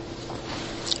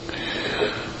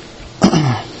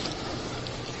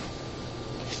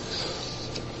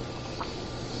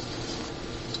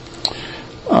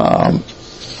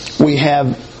 We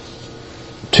have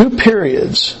two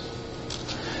periods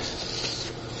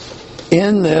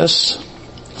in this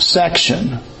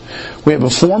section. We have a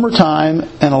former time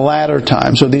and a latter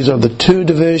time. So these are the two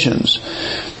divisions.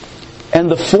 And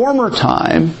the former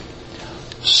time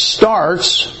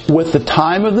starts with the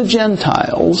time of the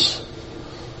Gentiles,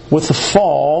 with the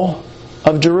fall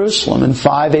of Jerusalem in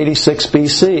 586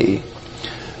 BC.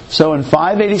 So in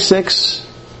 586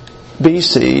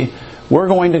 BC, we're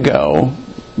going to go,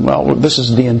 well, this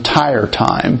is the entire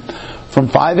time, from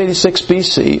 586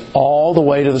 BC all the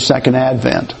way to the Second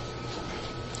Advent,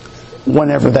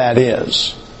 whenever that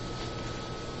is.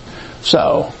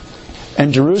 So,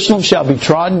 and Jerusalem shall be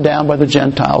trodden down by the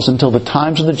Gentiles until the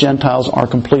times of the Gentiles are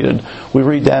completed. We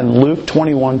read that in Luke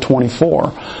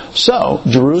 21:24. So,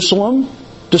 Jerusalem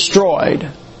destroyed,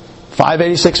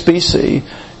 586 BC,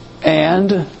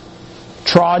 and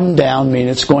trodden down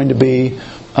means it's going to be,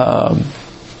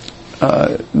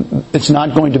 it's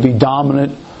not going to be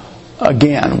dominant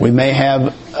again. We may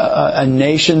have a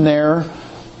nation there,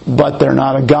 but they're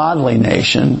not a godly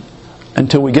nation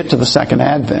until we get to the Second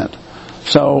Advent.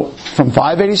 So, from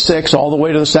 586 all the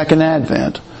way to the Second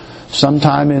Advent,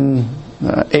 sometime in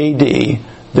AD,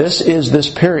 this is this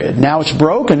period. Now it's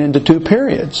broken into two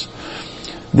periods.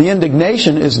 The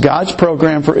indignation is God's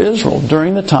program for Israel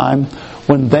during the time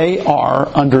when they are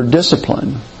under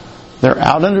discipline. They're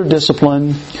out under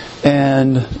discipline,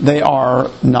 and they are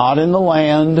not in the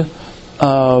land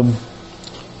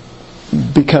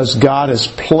because God has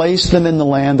placed them in the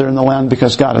land. They're in the land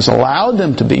because God has allowed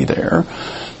them to be there.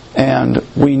 And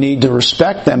we need to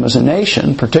respect them as a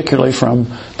nation, particularly from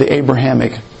the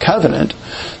Abrahamic covenant.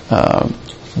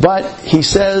 But he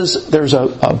says there's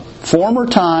a former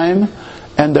time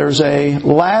and there's a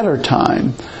latter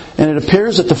time. And it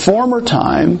appears that the former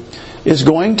time is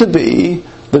going to be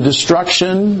the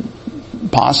destruction,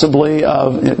 possibly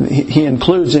of, he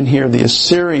includes in here the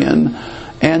Assyrian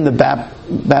and the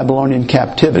Babylonian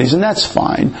captivities, and that's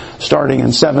fine. Starting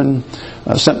in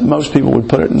most people would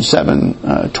put it in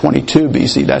 722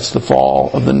 BC. That's the fall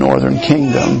of the northern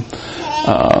kingdom.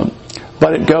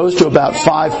 But it goes to about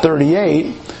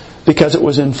 538, because it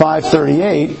was in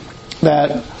 538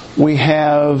 that we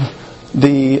have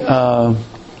the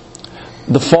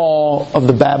fall of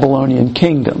the Babylonian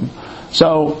kingdom.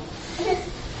 So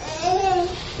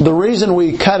the reason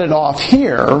we cut it off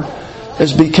here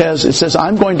is because it says,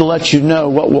 I'm going to let you know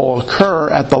what will occur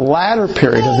at the latter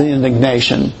period of the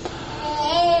indignation.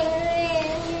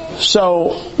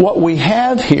 So what we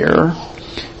have here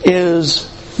is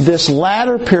this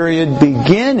latter period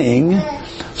beginning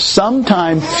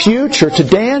sometime future to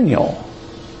Daniel.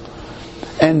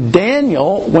 And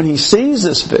Daniel, when he sees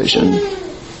this vision,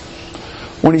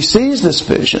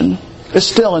 is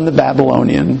still in the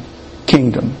Babylonian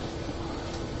kingdom.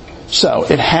 So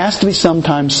it has to be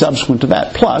sometime subsequent to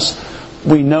that. Plus,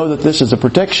 we know that this is a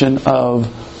prediction of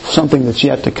something that's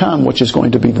yet to come, which is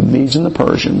going to be the Medes and the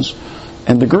Persians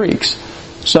and the Greeks.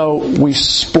 So we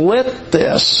split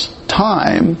this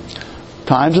times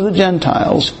of the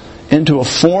Gentiles, into a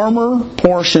former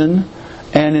portion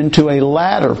and into a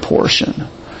latter portion.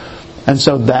 And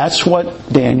so that's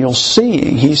what Daniel's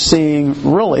seeing. He's seeing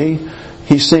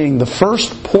the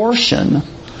first portion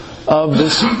of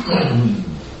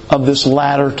this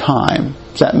latter time.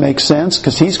 Does that make sense?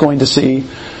 Because he's going to see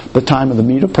the time of the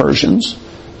Medo-Persians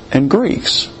and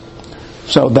Greeks.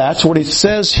 So that's what it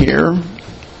says here.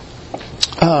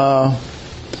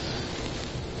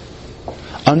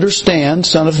 Understand,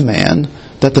 Son of Man,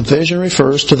 that the vision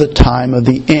refers to the time of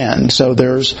the end. So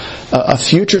there's a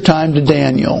future time to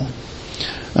Daniel.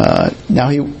 Now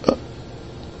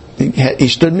he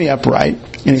stood me upright,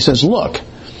 and he says, look,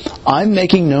 I'm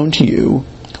making known to you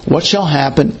what shall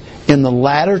happen in the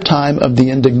latter time of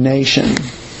the indignation.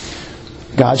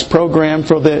 God's program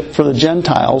for the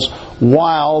Gentiles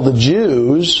while the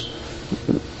Jews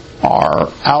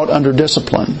are out under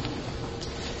discipline.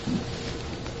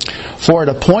 For at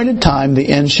appointed time the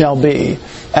end shall be.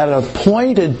 At an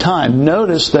appointed time.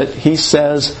 Notice that he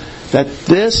says that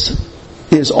this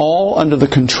is all under the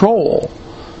control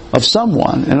of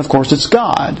someone, and of course it's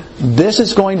God. This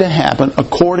is going to happen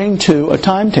according to a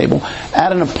timetable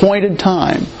at an appointed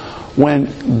time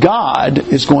when God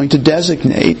is going to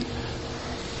designate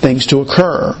things to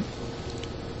occur.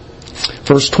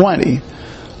 Verse 20,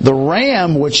 the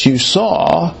ram which you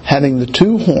saw having the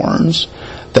two horns,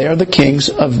 they are the kings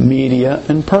of Media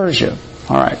and Persia.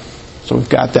 All right, so we've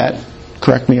got that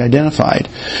correctly identified.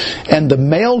 And the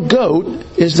male goat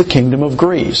is the kingdom of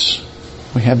Greece.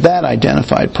 We have that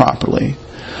identified properly.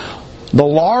 The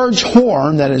large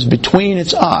horn that is between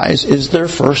its eyes is their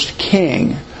first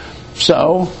king.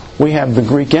 So we have the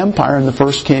Greek Empire, and the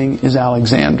first king is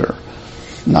Alexander.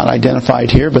 Not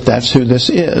identified here, but that's who this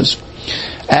is.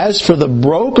 As for the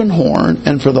broken horn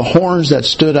and for the horns that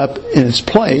stood up in its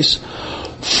place,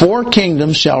 4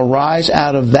 kingdoms shall rise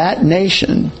out of that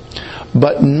nation,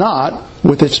 but not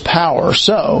with its power.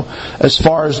 So, as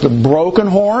far as the broken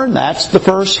horn, that's the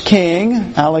first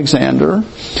king, Alexander.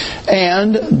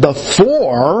 And the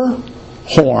 4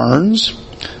 horns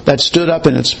that stood up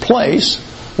in its place,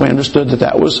 we understood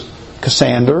that was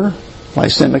Cassander,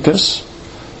 Lysimachus,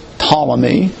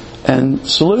 Ptolemy, and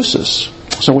Seleucus.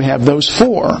 So we have those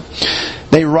 4.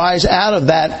 They rise out of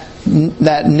that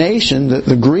nation,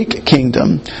 the Greek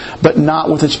kingdom, but not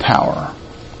with its power.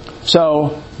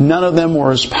 So none of them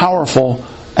were as powerful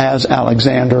as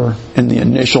Alexander in the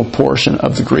initial portion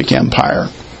of the Greek Empire.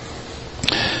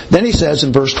 Then he says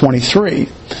in verse 23,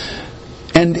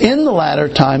 and in the latter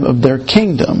time of their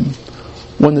kingdom,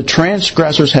 when the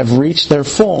transgressors have reached their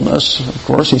fullness, of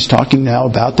course he's talking now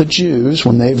about the Jews,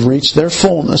 when they've reached their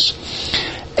fullness,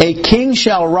 a king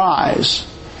shall rise.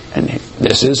 And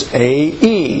this is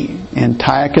A.E.,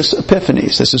 Antiochus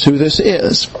Epiphanes. This is who this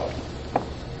is.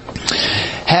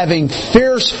 Having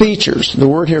fierce features. The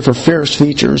word here for fierce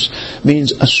features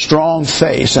means a strong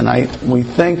face. And we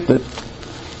think that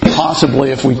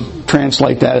possibly if we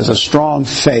translate that as a strong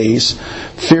face,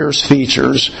 fierce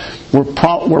features, we're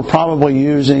probably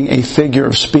using a figure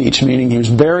of speech, meaning he was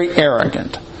very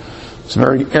arrogant. He's a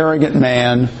very arrogant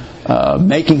man,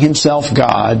 making himself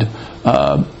God,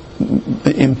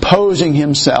 imposing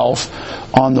himself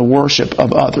on the worship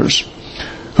of others,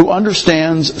 who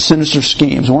understands sinister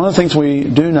schemes. One of the things we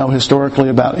do know historically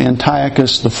about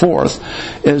Antiochus IV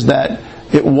is that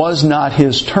it was not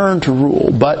his turn to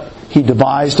rule, but he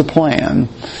devised a plan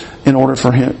in order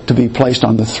for him to be placed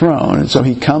on the throne. And so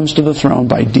he comes to the throne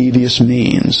by devious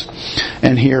means.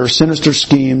 And here, sinister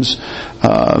schemes,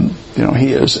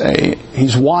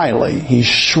 he's wily, he's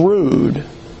shrewd.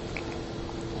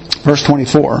 Verse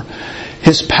 24,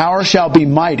 his power shall be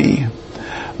mighty,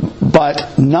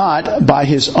 but not by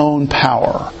his own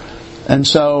power. And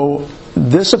so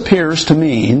this appears to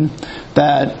mean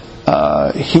that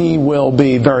he will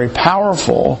be very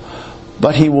powerful,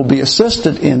 but he will be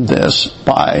assisted in this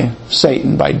by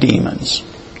Satan, by demons.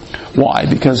 Why?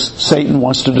 Because Satan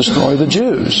wants to destroy the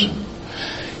Jews.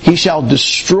 He shall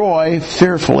destroy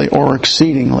fearfully or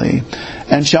exceedingly,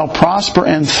 and shall prosper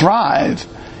and thrive.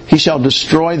 He shall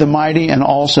destroy the mighty and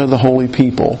also the holy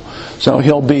people. So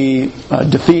he'll be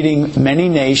defeating many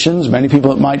nations, many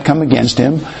people that might come against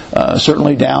him.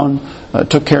 Certainly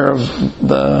took care of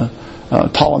the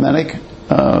Ptolemaic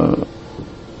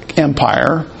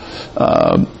Empire.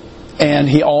 And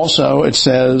he also, it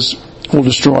says, will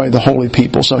destroy the holy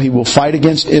people. So he will fight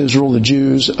against Israel, the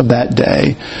Jews of that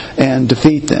day, and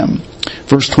defeat them.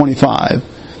 Verse 25.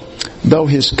 Though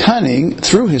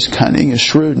through his cunning, his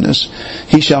shrewdness,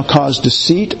 he shall cause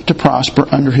deceit to prosper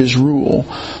under his rule.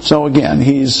 So again,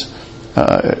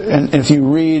 and if you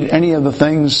read any of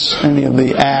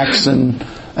the acts and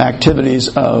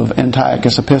activities of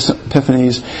Antiochus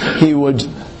Epiphanes, he would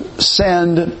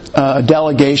send a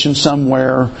delegation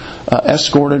somewhere,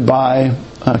 escorted by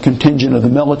a contingent of the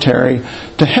military,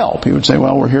 to help. He would say,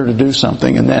 well, we're here to do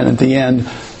something, and then at the end,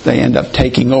 they end up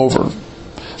taking over.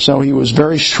 So he was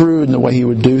very shrewd in the way he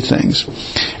would do things.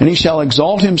 And he shall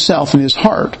exalt himself in his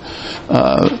heart.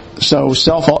 So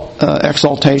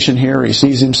self-exaltation here, he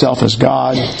sees himself as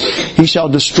God. He shall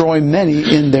destroy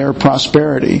many in their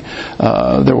prosperity.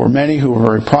 There were many who were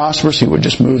very prosperous. He would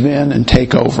just move in and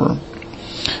take over.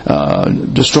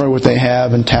 Destroy what they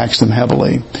have and tax them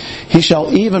heavily. He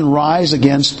shall even rise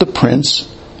against the prince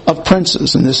of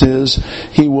princes, and this is,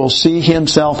 he will see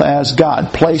himself as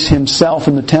God, place himself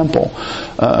in the temple.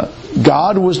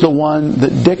 God was the one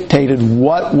that dictated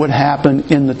what would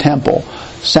happen in the temple,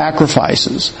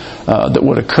 sacrifices that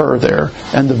would occur there,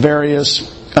 and the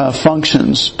various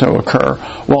functions to occur.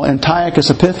 Well, Antiochus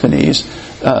Epiphanes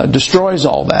destroys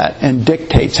all that and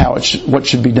dictates what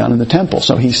should be done in the temple.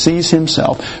 So he sees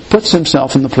himself, puts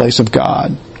himself in the place of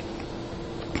God.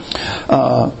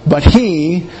 But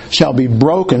he shall be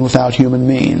broken without human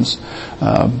means.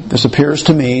 This appears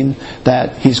to mean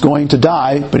that he's going to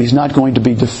die, but he's not going to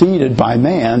be defeated by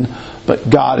man, but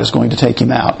God is going to take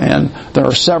him out. And there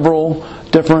are several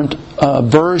different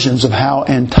versions of how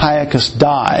Antiochus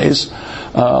dies.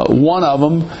 One of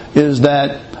them is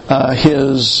that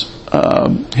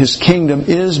his kingdom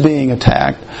is being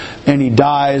attacked, and he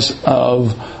dies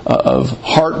of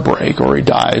heartbreak, or he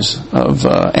dies of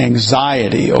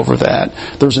anxiety over that.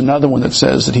 There's another one that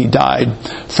says that he died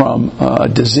from a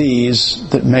disease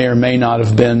that may or may not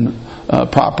have been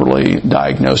properly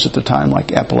diagnosed at the time,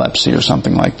 like epilepsy or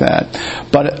something like that.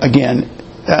 But again,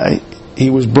 he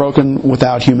was broken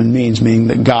without human means, meaning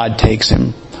that God takes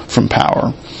him from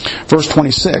power. Verse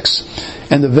 26,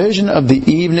 and the vision of the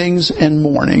evenings and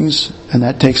mornings, and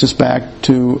that takes us back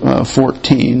to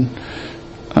 14,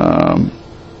 a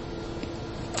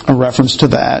reference to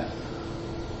that.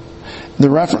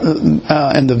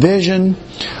 And the vision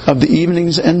of the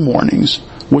evenings and mornings,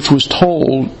 which was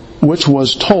told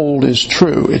is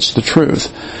true. It's the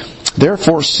truth.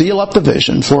 Therefore, seal up the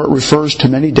vision, for it refers to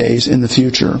many days in the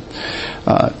future.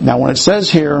 Now, when it says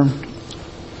here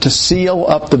to seal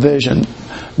up the vision,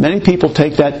 many people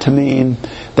take that to mean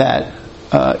that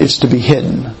it's to be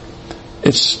hidden.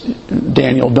 It's,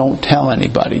 Daniel, don't tell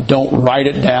anybody. Don't write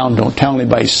it down. Don't tell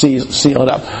anybody. Seal it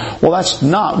up. Well, that's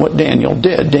not what Daniel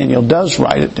did. Daniel does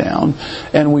write it down,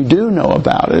 and we do know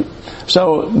about it.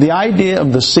 So the idea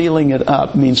of the sealing it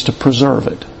up means to preserve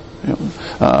it.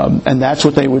 And that's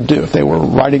what they would do. If they were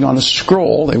writing on a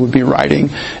scroll, they would be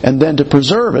writing, and then to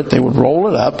preserve it, they would roll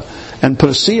it up and put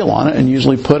a seal on it, and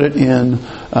usually put it in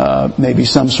maybe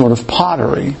some sort of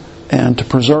pottery, and to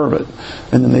preserve it.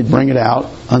 And then they'd bring it out,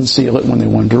 unseal it when they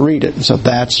wanted to read it. And so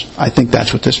I think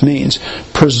that's what this means.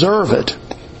 Preserve it.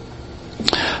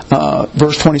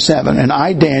 Verse 27, and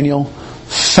I, Daniel,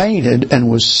 fainted and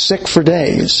was sick for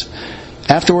days.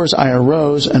 Afterwards I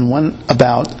arose and went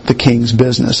about the king's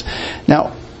business.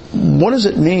 Now, what does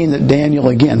it mean that Daniel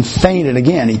again fainted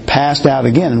again? He passed out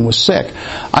again and was sick.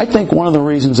 I think one of the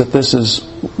reasons that this is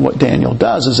what Daniel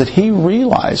does is that he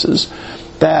realizes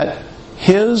that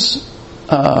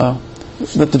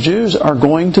that the Jews are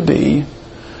going to be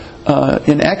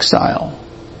in exile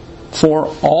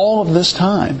for all of this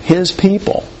time. His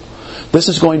people. This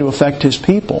is going to affect his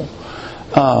people.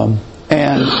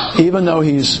 And even though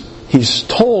he's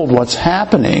told what's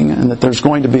happening and that there's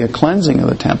going to be a cleansing of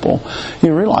the temple,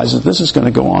 he realizes this is going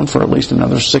to go on for at least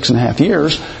another 6.5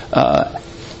 years.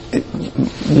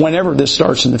 Whenever this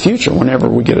starts in the future, whenever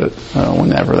we get it,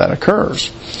 whenever that occurs.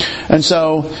 And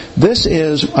so this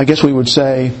is, I guess we would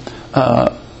say,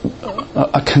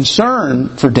 a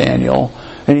concern for Daniel,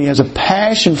 And he has a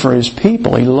passion for his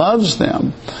people. He loves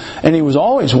them. And he was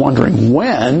always wondering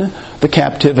when the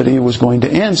captivity was going to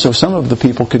end so some of the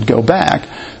people could go back.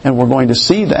 And we're going to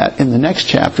see that in the next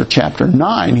chapter, chapter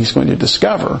 9. He's going to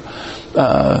discover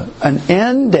an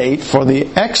end date for the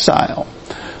exile.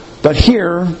 But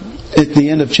here, at the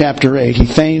end of chapter 8, he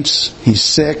faints, he's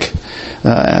sick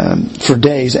for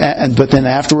days, but then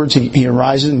afterwards he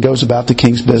arises and goes about the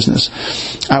king's business.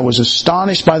 I was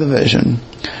astonished by the vision,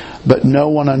 but no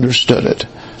one understood it.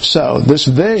 So this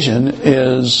vision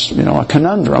is, a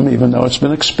conundrum, even though it's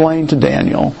been explained to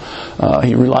Daniel.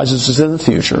 He realizes it's in the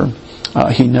future.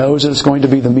 He knows that it's going to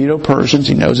be the Medo-Persians.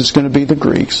 He knows it's going to be the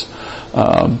Greeks.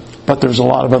 But there's a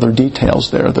lot of other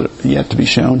details there that are yet to be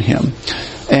shown him.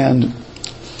 And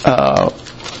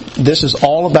this is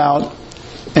all about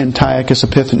Antiochus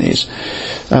Epiphanes.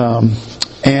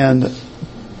 And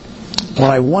what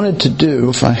I wanted to do,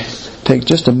 if I take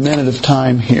just a minute of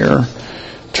time here,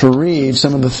 to read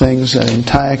some of the things that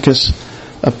Antiochus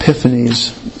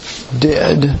Epiphanes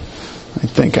did. I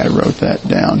think I wrote that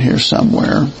down here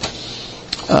somewhere.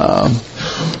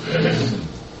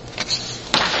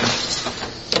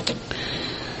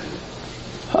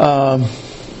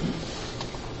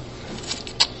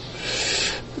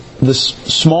 This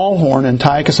small horn,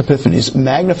 Antiochus Epiphanes,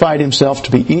 magnified himself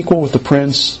to be equal with the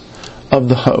prince of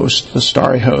the host, the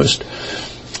starry host.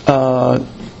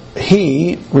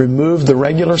 He removed the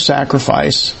regular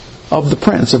sacrifice of the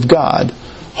prince of God,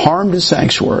 harmed his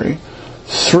sanctuary,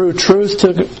 threw truth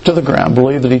to the ground,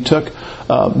 believed that he took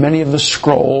many of the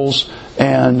scrolls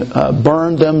and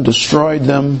burned them, destroyed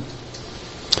them,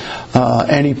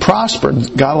 and he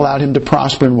prospered. God allowed him to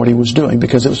prosper in what he was doing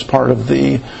because it was part of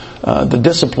the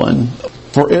discipline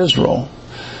for Israel.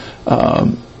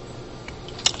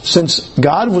 Since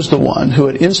God was the one who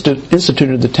had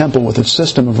instituted the temple with its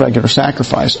system of regular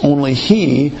sacrifice, only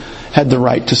He had the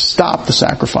right to stop the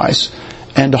sacrifice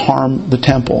and to harm the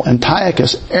temple.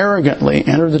 Antiochus arrogantly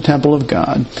entered the temple of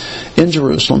God in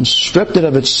Jerusalem, stripped it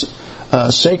of its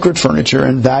sacred furniture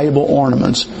and valuable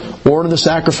ornaments, ordered the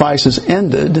sacrifices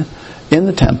ended in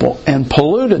the temple, and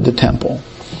polluted the temple.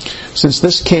 Since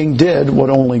this king did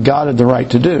what only God had the right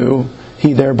to do,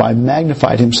 he thereby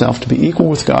magnified himself to be equal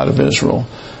with God of Israel.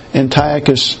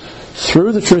 Antiochus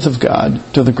threw the truth of God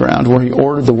to the ground, where he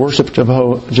ordered the worship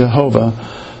of Jehovah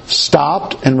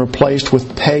stopped and replaced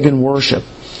with pagan worship.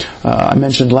 I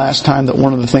mentioned last time that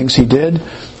one of the things he did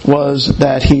was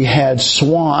that he had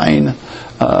swine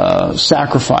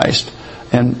sacrificed.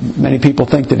 And many people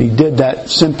think that he did that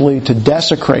simply to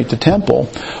desecrate the temple.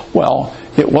 Well,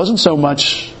 it wasn't so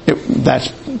much,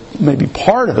 that's maybe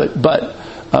part of it, but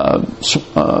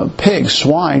pigs,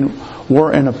 swine,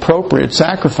 were an appropriate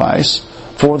sacrifice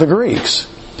for the Greeks.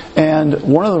 And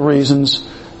one of the reasons,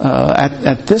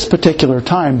 at this particular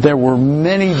time, there were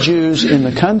many Jews in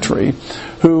the country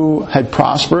who had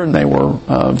prospered, and they were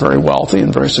very wealthy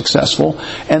and very successful,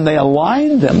 and they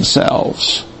aligned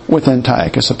themselves with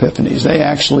Antiochus Epiphanes. They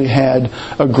actually had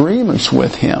agreements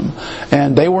with him,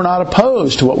 and they were not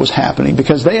opposed to what was happening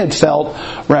because they had felt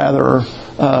rather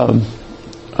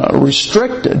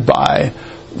restricted by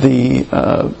the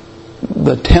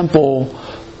temple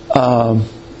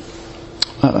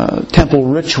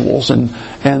rituals and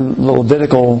the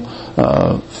Levitical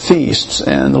feasts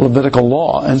and the Levitical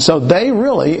law, and so they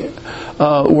really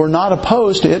were not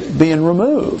opposed to it being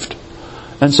removed.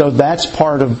 And so that's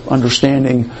part of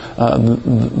understanding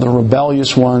the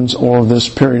rebellious ones or this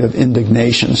period of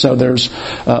indignation. So there's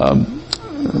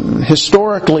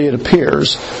historically it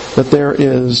appears that there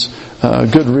is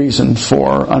good reason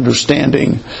for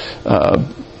understanding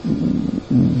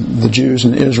the Jews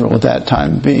in Israel at that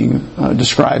time being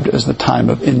described as the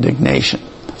time of indignation.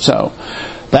 So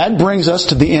that brings us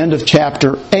to the end of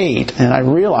chapter 8, and I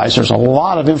realize there's a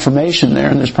lot of information there,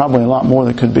 and there's probably a lot more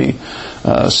that could be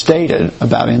stated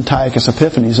about Antiochus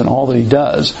Epiphanes and all that he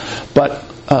does. But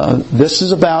this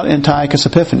is about Antiochus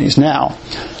Epiphanes. Now,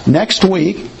 next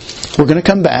week, we're going to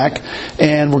come back,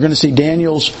 and we're going to see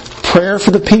Daniel's prayer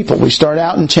for the people. We start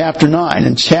out in chapter 9,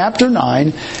 and chapter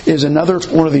 9 is another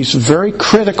one of these very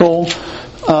critical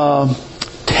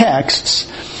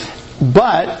texts,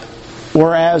 but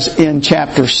whereas in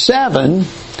chapter 7,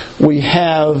 we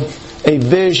have a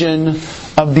vision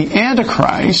of the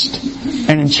Antichrist,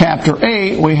 and in chapter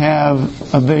 8, we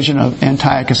have a vision of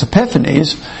Antiochus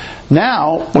Epiphanes.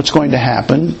 Now, what's going to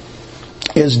happen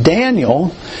is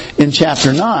Daniel, in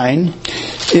chapter 9,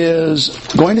 is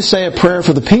going to say a prayer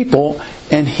for the people,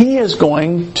 and he is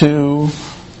going to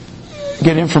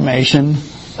get information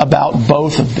about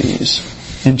both of these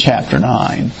in chapter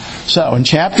 9. So, in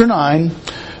chapter 9,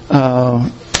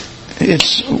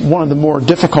 it's one of the more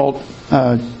difficult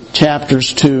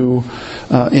chapters to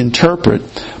interpret,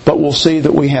 but we'll see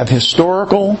that we have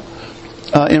historical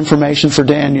information for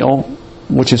Daniel,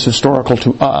 which is historical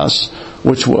to us,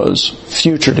 which was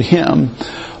future to him.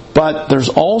 But there's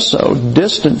also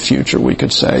distant future, we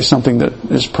could say, something that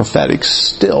is prophetic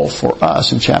still for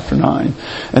us in chapter 9.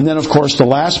 And then, of course, the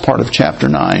last part of chapter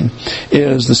 9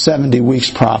 is the 70 weeks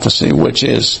prophecy, which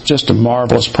is just a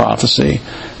marvelous prophecy.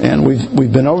 And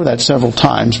we've been over that several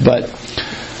times, but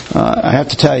I have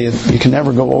to tell you, you can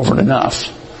never go over it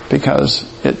enough, because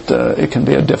it can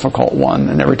be a difficult one,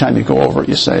 and every time you go over it,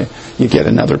 you get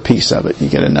another piece of it. You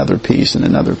get another piece and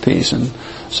another piece, and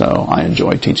so I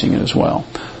enjoy teaching it as well.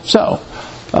 So,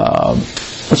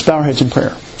 let's bow our heads in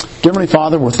prayer. Dear Heavenly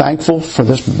Father, we're thankful for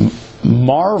this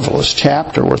marvelous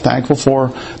chapter. We're thankful for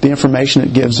the information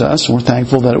it gives us. We're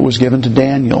thankful that it was given to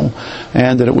Daniel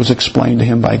and that it was explained to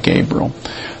him by Gabriel.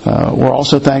 We're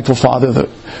also thankful, Father, that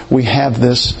we have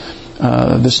this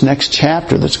next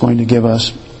chapter that's going to give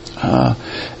us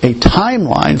a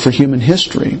timeline for human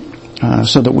history,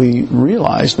 so that we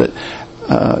realize that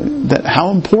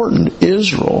how important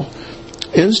Israel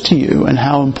is to you, and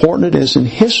how important it is in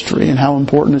history, and how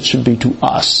important it should be to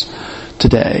us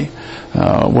today.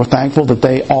 We're thankful that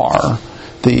they are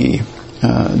the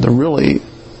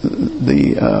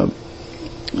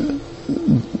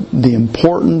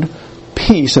important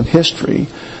piece of history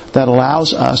that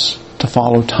allows us to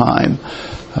follow time.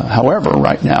 However,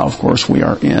 right now, of course, we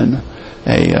are in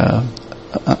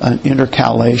an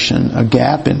intercalation, a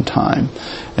gap in time,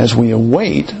 as we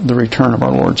await the return of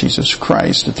our Lord Jesus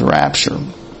Christ at the rapture,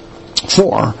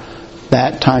 for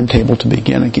that timetable to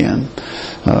begin again.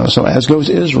 So as goes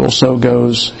Israel, so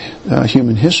goes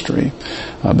human history.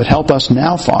 But help us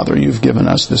now, Father. You've given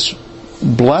us this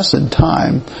blessed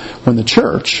time when the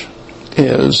church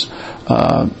is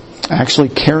actually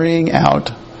carrying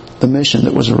out the mission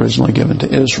that was originally given to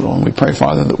Israel. And we pray,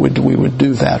 Father, that we would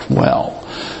do that well.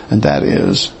 And that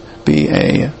is be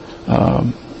a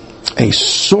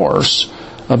source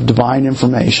of divine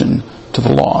information to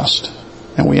the lost.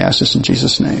 And we ask this in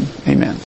Jesus' name. Amen.